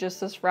truly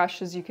just as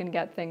fresh as you can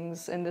get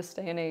things in this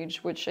day and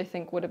age, which I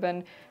think would have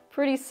been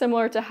pretty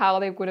similar to how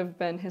they would have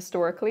been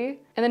historically.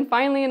 And then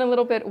finally, in a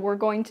little bit, we're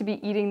going to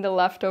be eating the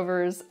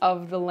leftovers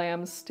of the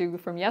lamb stew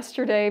from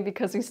yesterday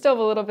because we still have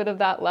a little bit of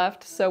that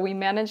left. So we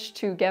managed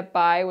to get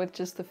by with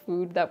just the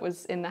food that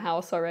was in the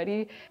house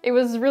already. It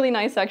was really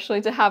nice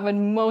actually to have a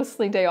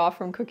mostly day off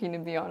from cooking, to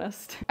be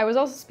honest. I was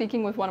also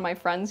speaking with one of my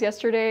friends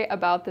yesterday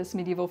about this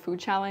medieval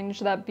food challenge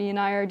that B and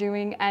I are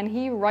doing, and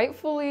he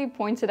rightfully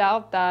pointed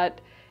out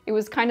that it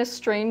was kind of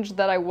strange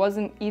that I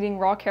wasn't eating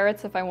raw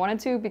carrots if I wanted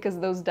to because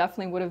those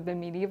definitely would have been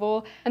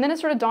medieval. And then it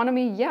sort of dawned on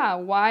me, yeah,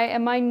 why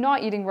am I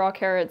not eating raw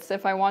carrots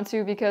if I want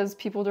to? Because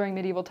people during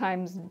medieval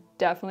times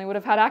definitely would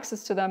have had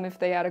access to them if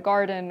they had a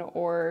garden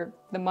or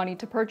the money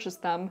to purchase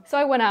them. So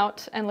I went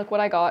out and look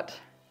what I got.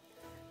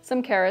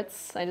 Some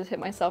carrots. I just hit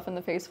myself in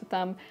the face with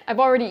them.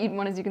 I've already eaten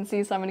one, as you can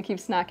see, so I'm gonna keep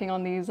snacking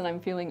on these and I'm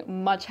feeling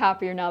much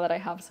happier now that I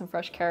have some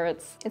fresh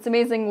carrots. It's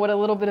amazing what a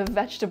little bit of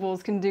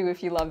vegetables can do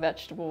if you love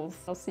vegetables.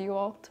 I'll see you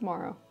all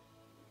tomorrow.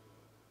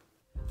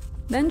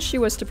 Then she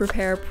was to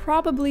prepare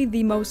probably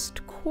the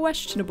most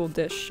questionable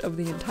dish of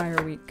the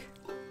entire week.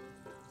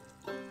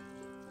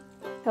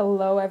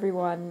 Hello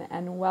everyone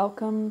and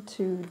welcome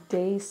to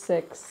day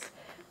 6.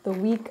 The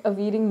week of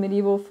eating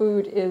medieval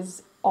food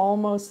is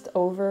almost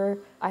over.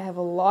 I have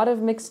a lot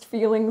of mixed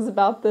feelings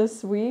about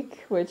this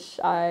week, which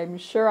I'm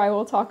sure I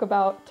will talk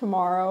about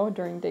tomorrow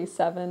during day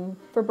 7.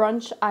 For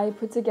brunch, I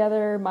put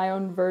together my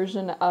own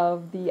version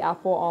of the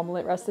apple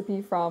omelet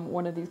recipe from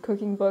one of these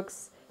cooking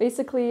books.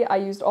 Basically, I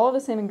used all of the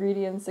same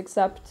ingredients,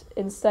 except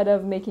instead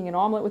of making an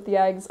omelet with the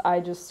eggs, I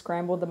just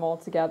scrambled them all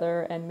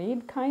together and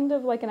made kind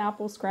of like an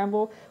apple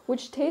scramble,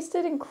 which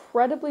tasted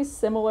incredibly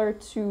similar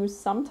to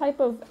some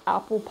type of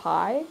apple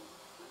pie.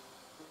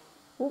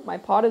 Ooh, my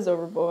pot is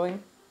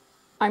overflowing.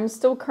 I'm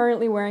still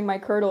currently wearing my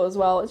kirtle as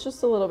well. It's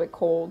just a little bit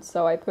cold,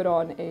 so I put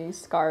on a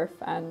scarf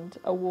and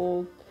a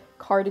wool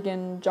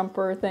cardigan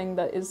jumper thing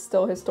that is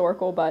still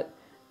historical, but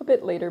a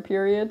bit later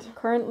period.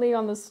 Currently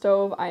on the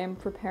stove, I am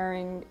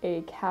preparing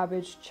a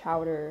cabbage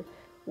chowder,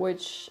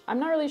 which I'm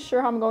not really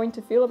sure how I'm going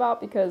to feel about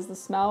because the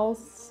smell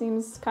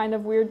seems kind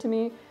of weird to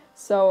me.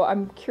 So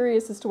I'm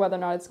curious as to whether or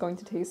not it's going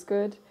to taste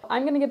good.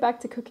 I'm gonna get back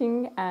to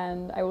cooking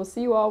and I will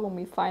see you all when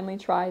we finally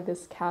try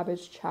this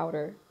cabbage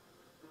chowder.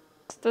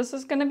 This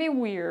is gonna be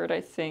weird,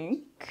 I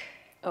think.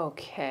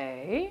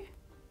 Okay.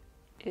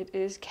 It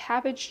is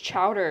cabbage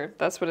chowder,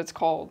 that's what it's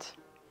called.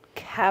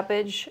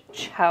 Cabbage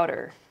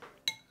chowder.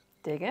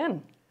 Dig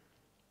in.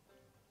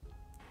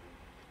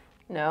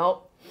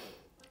 No.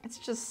 It's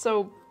just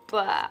so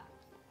blah.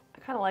 I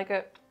kind of like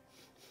it.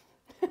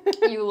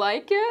 You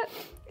like it?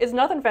 It's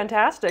nothing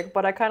fantastic,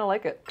 but I kind of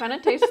like it. Kind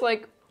of tastes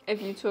like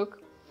if you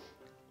took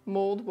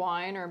mulled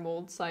wine or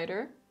mulled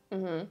cider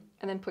and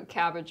then put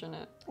cabbage in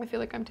it. I feel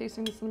like I'm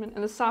tasting the cinnamon,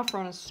 and the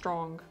saffron is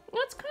strong.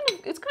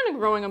 It's kind of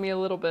growing on me a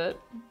little bit.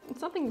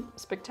 It's nothing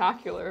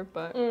spectacular,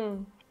 but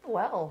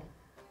Well,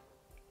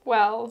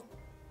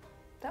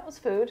 that was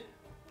food.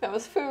 That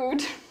was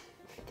food.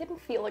 it didn't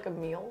feel like a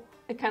meal.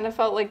 It kind of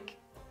felt like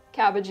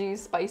cabbagey,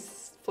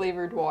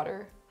 spice-flavored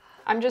water.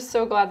 I'm just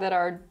so glad that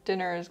our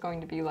dinner is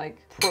going to be like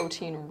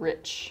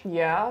protein-rich.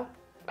 Yeah?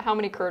 How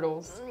many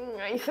curdles?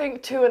 I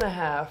think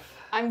 2.5.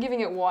 I'm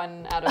giving it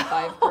 1 out of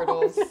 5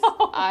 curdles.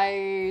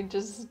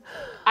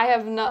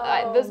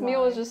 No. This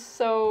meal was just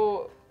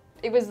so,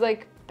 it was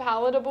like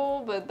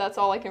palatable, but that's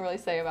all I can really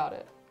say about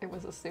it. It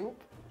was a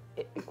soup.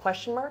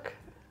 Question mark?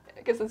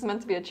 I guess it's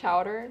meant to be a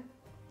chowder.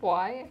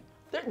 Why?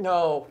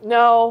 No.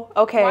 No.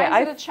 Okay.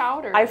 Why is it a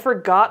chowder? I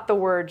forgot the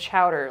word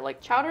chowder.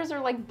 Like, chowders are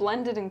like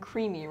blended and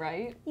creamy,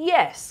 right?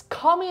 yes.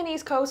 Call me an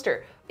East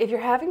Coaster. If you're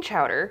having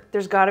chowder,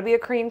 there's got to be a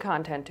cream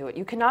content to it.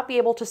 You cannot be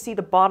able to see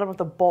the bottom of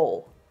the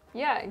bowl.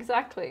 Yeah,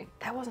 exactly.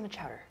 That wasn't a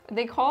chowder.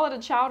 They call it a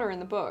chowder in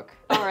the book.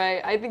 All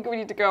right, I think we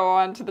need to go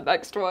on to the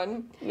next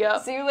one.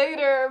 Yep. See you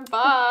later.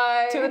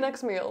 Bye. To the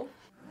next meal.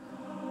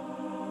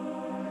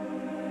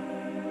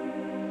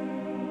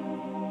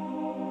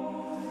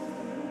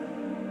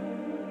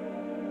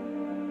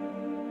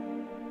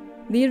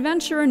 The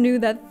adventurer knew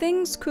that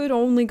things could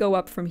only go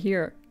up from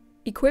here.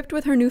 Equipped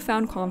with her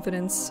newfound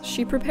confidence,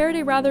 she prepared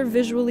a rather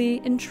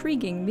visually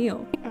intriguing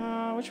meal.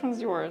 Which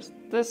one's yours?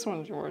 This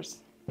one's yours.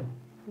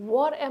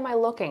 What am I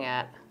looking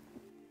at?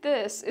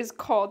 This is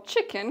called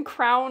chicken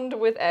crowned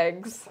with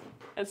eggs.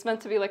 It's meant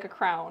to be like a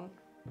crown,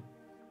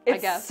 I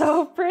guess. It's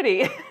so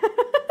pretty.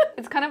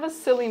 It's kind of a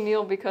silly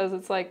meal because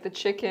it's like the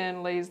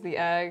chicken lays the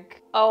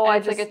egg. Oh, and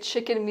it's like a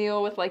chicken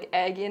meal with like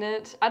egg in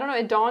it. I don't know,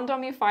 it dawned on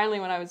me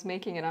finally when I was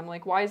making it. I'm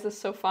like, why is this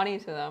so funny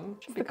to them?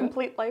 It's the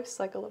complete life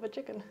cycle of a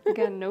chicken.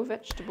 Again, no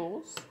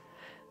vegetables.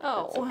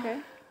 Oh. That's okay.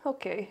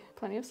 Okay.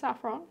 Plenty of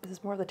saffron. This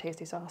is more of the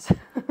tasty sauce.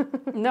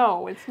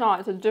 No, it's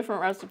not. It's a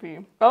different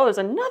recipe. Oh, there's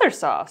another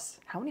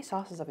sauce. How many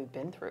sauces have we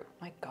been through?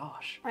 My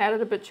gosh. I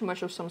added a bit too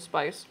much of some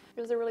spice.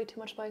 Is there really too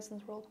much spice in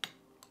this world?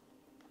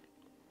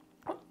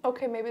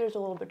 Okay, maybe there's a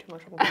little bit too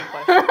much spice.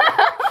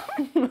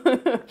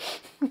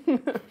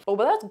 Oh,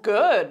 but that's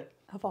good.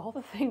 Of all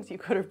the things you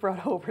could have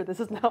brought over, this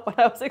is not what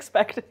I was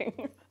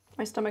expecting.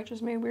 My stomach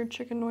just made weird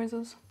chicken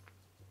noises.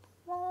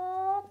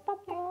 I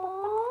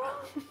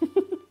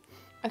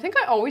think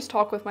I always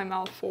talk with my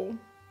mouth full.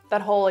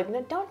 That whole like,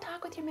 no, don't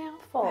talk with your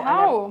mouth full.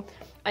 How?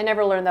 I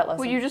never learned that lesson.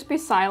 Will you just be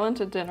silent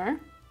at dinner?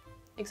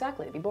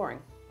 Exactly, it'd be boring.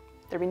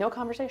 There'd be no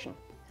conversation.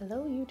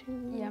 Hello,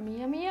 YouTube. Yum,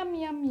 yum, yum,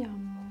 yum,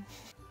 yum.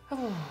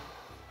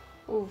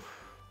 Oof,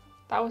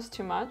 that was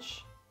too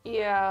much.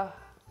 Yeah.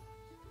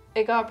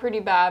 It got pretty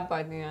bad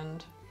by the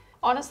end.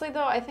 Honestly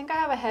though, I think I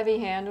have a heavy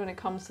hand when it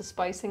comes to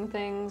spicing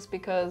things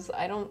because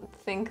I don't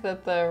think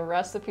that the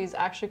recipes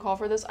actually call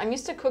for this. I'm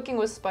used to cooking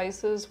with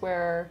spices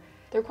where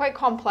they're quite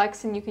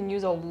complex and you can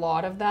use a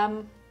lot of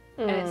them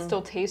and it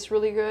still tastes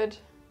really good.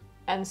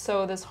 And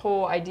so this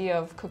whole idea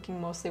of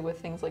cooking mostly with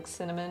things like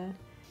cinnamon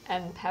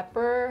and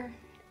pepper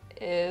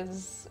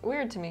is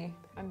weird to me.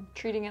 I'm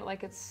treating it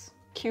like it's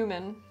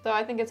cumin. So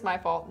I think it's my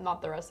fault,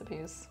 not the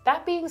recipes.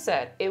 That being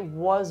said, it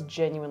was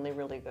genuinely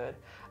really good.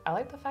 I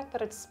like the fact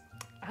that it's,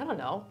 I don't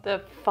know,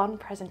 the fun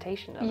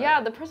presentation of it. Yeah,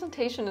 the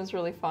presentation is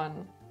really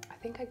fun. I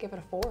think I'd give it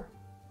a 4.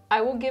 I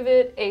will give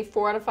it a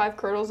 4 out of 5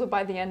 curdles, but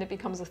by the end it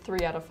becomes a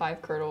 3 out of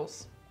 5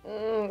 curdles.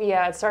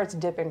 Yeah, it starts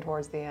dipping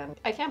towards the end.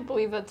 I can't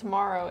believe that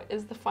tomorrow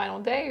is the final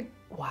day.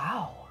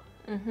 Wow.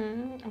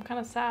 I'm kind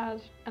of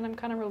sad and I'm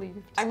kind of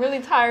relieved. I'm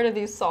really tired of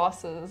these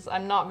sauces.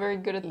 I'm not very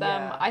good at them.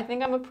 Yeah. I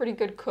think I'm a pretty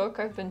good cook.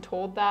 I've been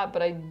told that,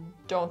 but I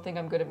don't think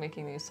I'm good at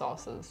making these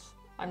sauces.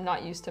 I'm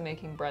not used to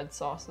making bread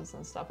sauces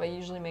and stuff. I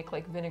usually make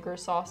like vinegar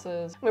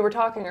sauces. We were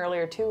talking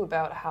earlier too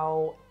about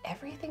how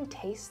everything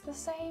tastes the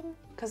same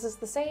because it's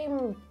the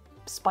same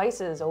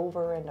spices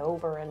over and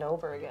over and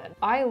over again.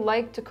 I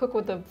like to cook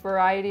with a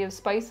variety of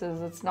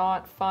spices. It's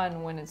not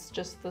fun when it's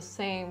just the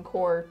same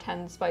core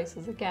 10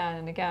 spices again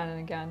and again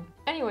and again.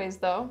 Anyways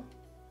though,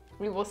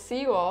 we will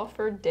see you all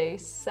for day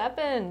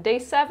 7. Day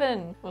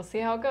 7. We'll see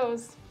how it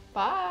goes.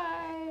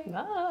 Bye.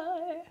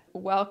 Bye.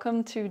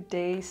 Welcome to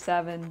day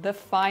 7, the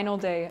final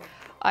day.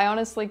 I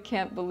honestly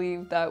can't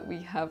believe that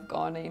we have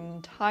gone an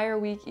entire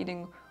week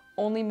eating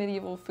only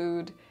medieval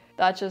food.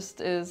 That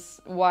just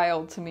is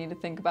wild to me to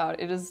think about.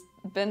 It has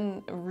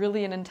been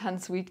really an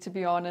intense week, to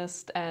be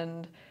honest,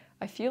 and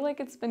I feel like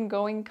it's been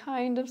going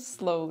kind of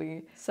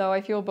slowly. So I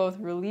feel both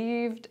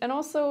relieved and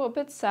also a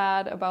bit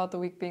sad about the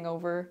week being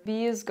over.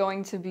 B is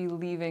going to be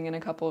leaving in a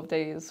couple of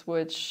days,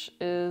 which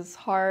is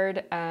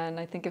hard, and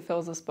I think it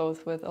fills us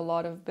both with a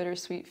lot of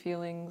bittersweet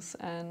feelings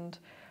and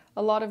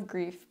a lot of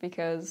grief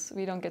because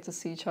we don't get to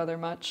see each other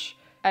much.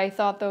 I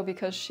thought though,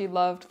 because she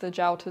loved the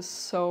jaltas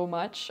so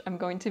much, I'm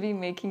going to be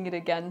making it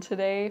again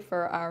today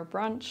for our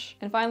brunch.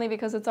 And finally,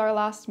 because it's our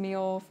last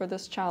meal for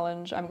this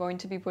challenge, I'm going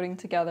to be putting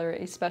together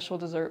a special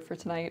dessert for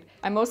tonight.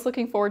 I'm most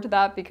looking forward to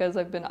that because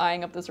I've been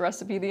eyeing up this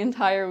recipe the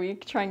entire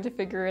week, trying to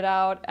figure it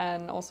out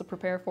and also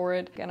prepare for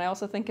it. And I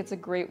also think it's a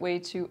great way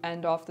to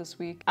end off this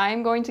week.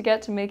 I'm going to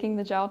get to making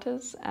the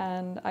jaltas,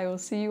 and I will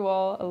see you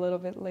all a little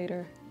bit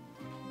later.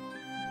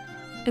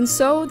 And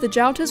so the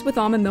jaltas with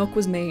almond milk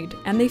was made,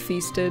 and they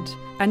feasted,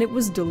 and it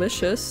was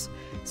delicious,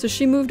 so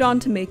she moved on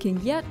to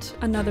making yet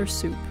another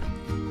soup.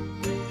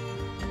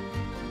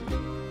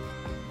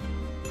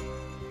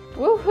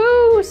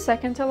 Woohoo!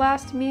 Second to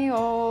last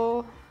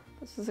meal.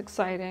 This is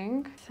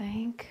exciting.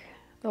 Thank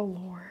the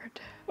Lord.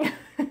 I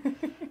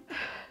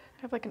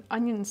have like an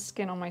onion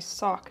skin on my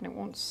sock and it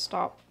won't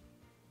stop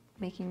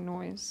making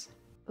noise.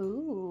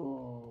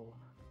 Ooh.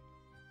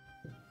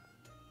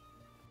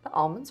 The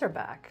almonds are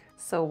back.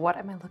 So what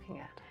am I looking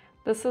at?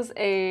 This is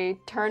a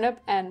turnip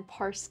and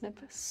parsnip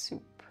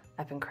soup.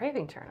 I've been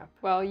craving turnip.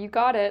 Well, you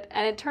got it.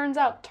 And it turns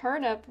out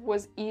turnip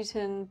was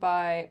eaten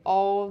by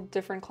all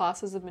different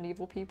classes of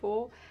medieval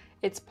people.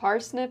 It's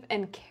parsnip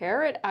and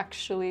carrot,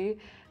 actually,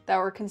 that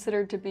were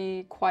considered to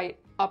be quite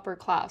upper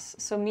class.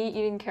 So me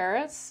eating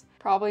carrots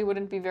probably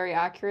wouldn't be very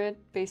accurate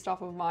based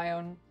off of my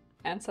own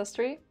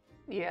ancestry.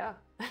 Yeah.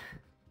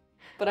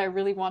 But I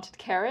really wanted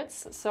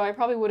carrots, so I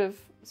probably would have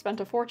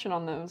spent a fortune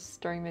on those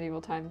during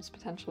medieval times,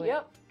 potentially.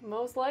 Yep,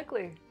 most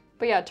likely.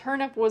 But yeah,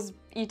 turnip was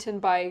eaten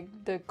by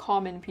the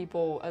common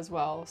people as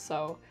well,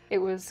 so it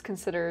was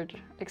considered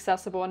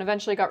accessible and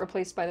eventually got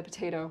replaced by the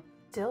potato.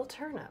 Still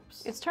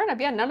turnips. It's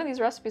turnip, yeah, none of these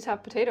recipes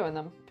have potato in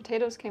them.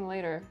 Potatoes came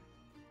later.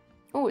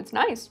 Oh, it's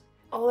nice.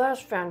 Oh,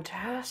 that's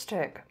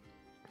fantastic.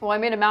 Well, I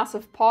made a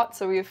massive pot,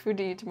 so we have food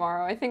to eat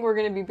tomorrow. I think we're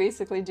going to be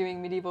basically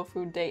doing medieval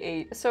food day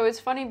 8. So it's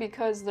funny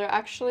because there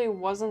actually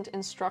wasn't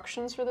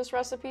instructions for this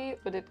recipe,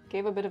 but it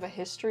gave a bit of a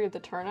history of the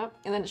turnip,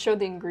 and then it showed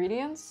the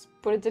ingredients,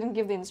 but it didn't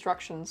give the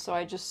instructions, so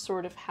I just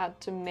sort of had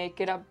to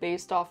make it up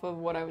based off of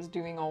what I was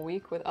doing all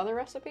week with other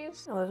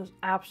recipes. Oh, this is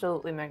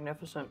absolutely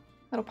magnificent.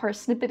 Little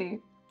parsnippity.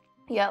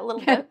 Yeah, a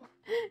little bit.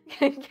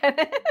 Get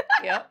it?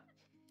 Yep.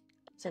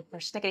 Super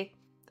sticky.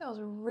 That was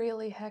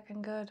really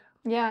heckin' good.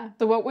 Yeah.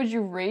 So what would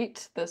you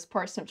rate this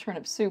parsnip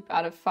turnip soup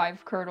out of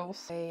 5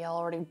 curdles? I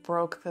already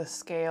broke the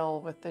scale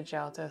with the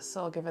jaltas,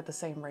 so I'll give it the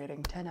same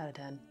rating. 10 out of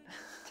 10.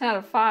 10 out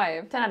of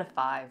 5. 10 out of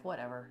 5,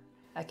 whatever.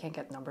 I can't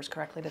get numbers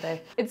correctly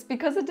today. It's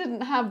because it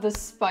didn't have the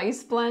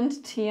spice blend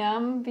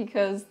TM,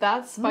 because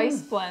that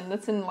spice blend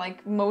that's in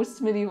like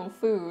most medieval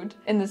food,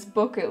 in this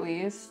book at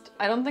least,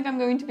 I don't think I'm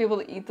going to be able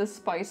to eat the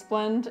spice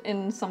blend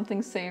in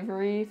something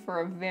savory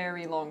for a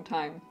very long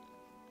time.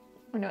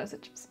 My nose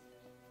itches.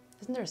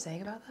 Isn't there a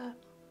saying about that?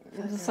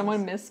 Does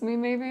someone miss me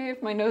maybe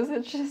if my nose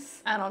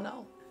itches? I don't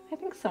know. I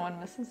think someone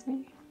misses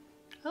me.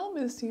 I'll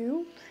miss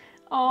you.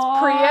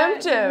 Aww,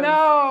 It's preemptive.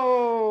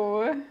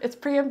 No. It's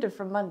preemptive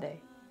from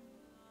Monday.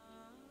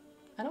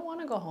 I don't want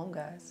to go home,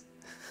 guys.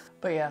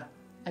 But yeah,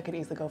 I could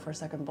easily go for a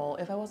second bowl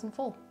if I wasn't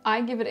full.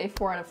 I give it a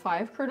 4 out of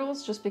 5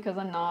 curdles just because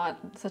I'm not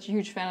such a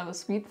huge fan of the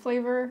sweet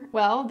flavor.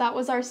 Well, that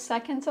was our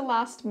second to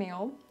last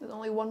meal. There's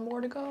only one more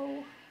to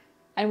go.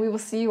 And we will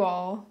see you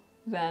all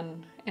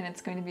then. And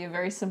it's going to be a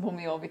very simple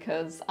meal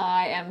because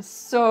I am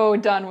so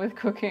done with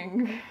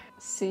cooking.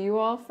 See you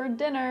all for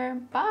dinner.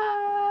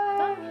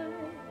 Bye. Bye.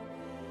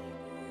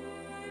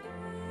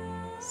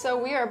 So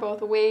we are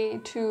both way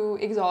too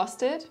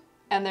exhausted,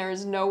 and there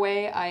is no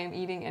way I am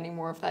eating any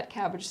more of that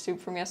cabbage soup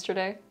from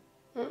yesterday.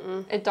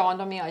 It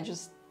dawned on me I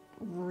just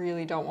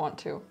really don't want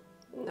to.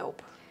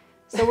 Nope.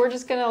 So we're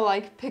just gonna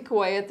like pick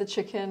away at the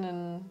chicken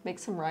and make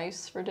some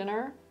rice for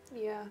dinner.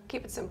 Yeah,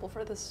 keep it simple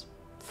for this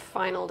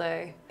final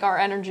day. Our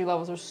energy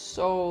levels are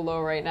so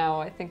low right now.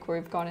 I think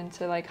we've gone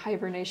into like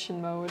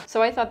hibernation mode.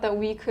 So I thought that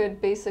we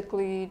could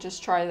basically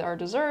just try our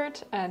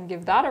dessert and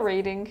give that a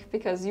rating,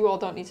 because you all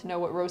don't need to know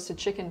what roasted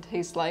chicken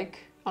tastes like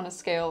on a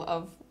scale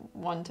of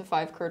 1 to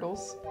 5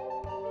 curdles.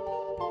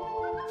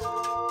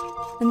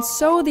 And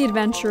so the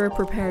adventurer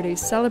prepared a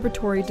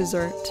celebratory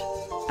dessert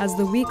as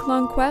the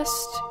week-long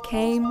quest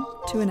came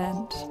to an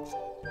end.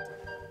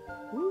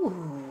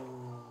 Ooh,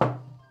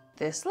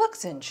 this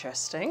looks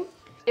interesting.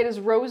 It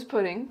is rose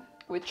pudding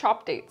with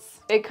chopped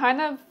dates. It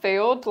kind of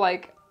failed,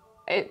 like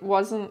it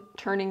wasn't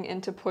turning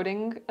into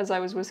pudding as I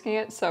was whisking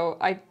it, so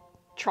I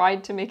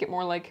tried to make it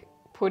more like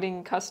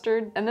pudding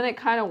custard, and then it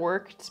kind of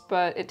worked,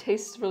 but it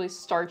tastes really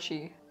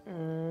starchy.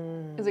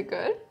 Is it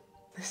good?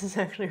 This is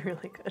actually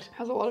really good. It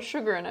has a lot of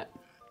sugar in it.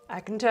 I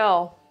can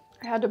tell.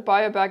 I had to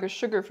buy a bag of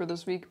sugar for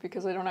this week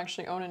because I don't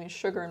actually own any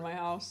sugar in my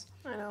house.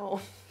 I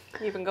know.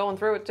 You've been going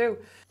through it too.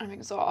 I'm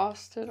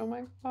exhausted, oh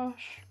my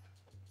gosh.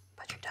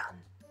 But you're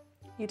done.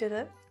 You did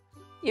it.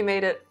 You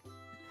made it.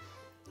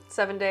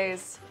 7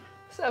 days.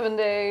 7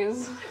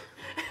 days.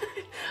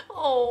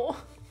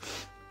 Oh.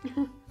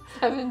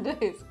 7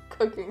 days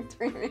cooking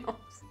 3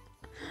 meals.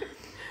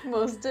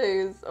 Most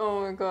days,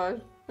 oh my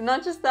god.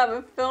 Not just that,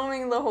 but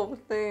filming the whole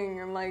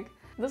thing and like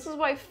This is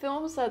why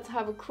film sets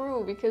have a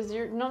crew, because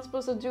you're not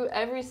supposed to do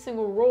every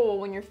single role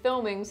when you're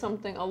filming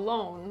something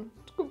alone.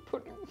 It's good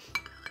pudding.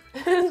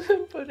 It's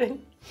good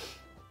pudding.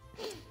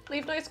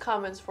 Leave nice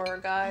comments for her,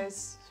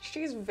 guys.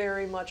 She's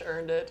very much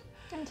earned it.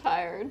 I'm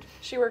tired.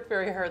 She worked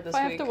very hard this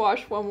week. I have to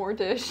wash one more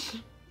dish.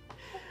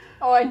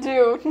 Oh, I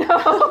do.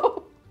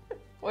 No.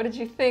 What did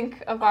you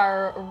think of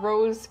our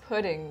rose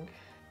pudding?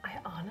 I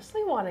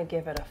honestly want to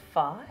give it a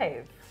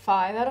 5.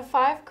 5 out of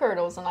 5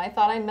 curdles, and I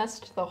thought I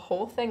messed the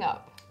whole thing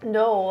up.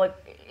 No,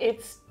 like,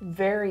 it's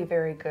very,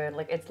 very good.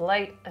 Like, it's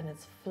light and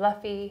it's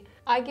fluffy.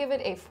 I give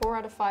it a 4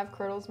 out of 5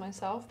 curdles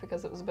myself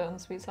because it was a bit on the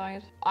sweet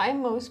side.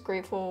 I'm most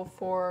grateful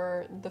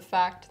for the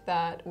fact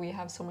that we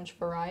have so much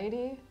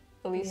variety.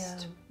 At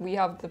least we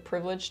have the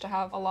privilege to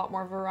have a lot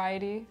more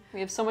variety.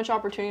 We have so much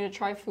opportunity to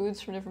try foods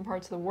from different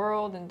parts of the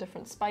world and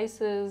different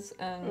spices,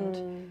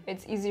 and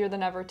it's easier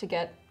than ever to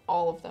get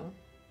all of them,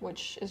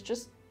 which is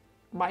just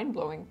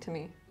mind-blowing to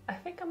me. I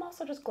think I'm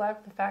also just glad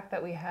for the fact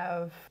that we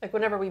have, like,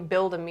 whenever we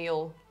build a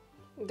meal,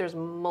 there's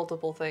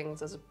multiple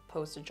things as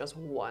opposed to just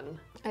one.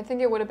 I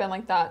think it would have been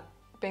like that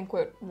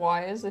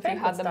banquet-wise if you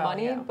had the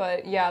money, yeah.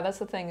 But yeah, that's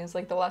the thing, is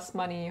like the less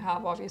money you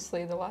have,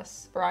 obviously, the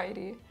less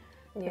variety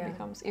it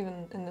becomes,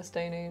 even in this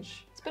day and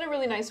age. It's been a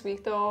really nice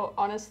week though,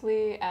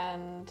 honestly,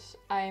 and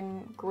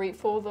I'm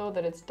grateful though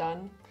that it's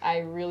done.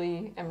 I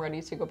really am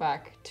ready to go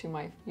back to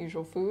my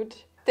usual food.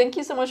 Thank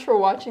you so much for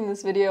watching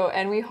this video,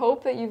 and we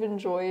hope that you've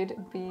enjoyed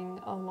being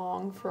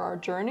along for our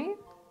journey,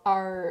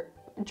 our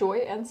joy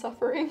and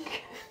suffering.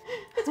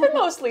 It's been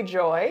mostly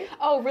joy.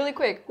 Oh, really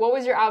quick, what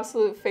was your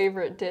absolute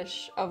favorite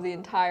dish of the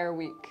entire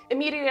week?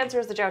 Immediate answer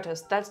is the jow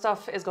toast. That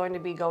stuff is going to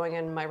be going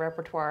in my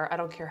repertoire. I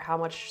don't care how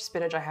much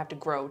spinach I have to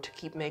grow to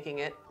keep making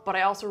it. But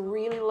I also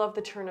really love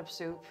the turnip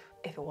soup.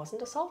 If it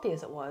wasn't as salty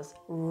as it was,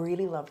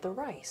 really loved the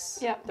rice.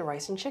 Yeah. The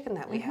rice and chicken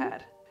that we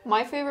had.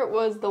 My favorite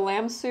was the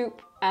lamb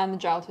soup and the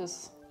jow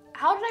toast.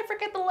 How did I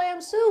forget the lamb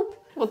soup?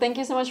 Well, thank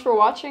you so much for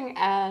watching,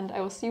 and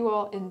I will see you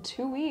all in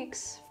 2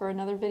 weeks for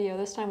another video,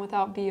 this time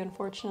without B,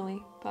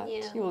 unfortunately, but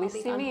you will at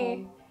least see me.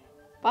 Home.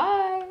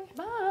 Bye!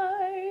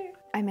 Bye!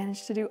 I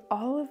managed to do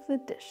all of the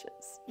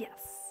dishes.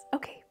 Yes.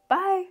 Okay,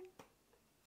 bye!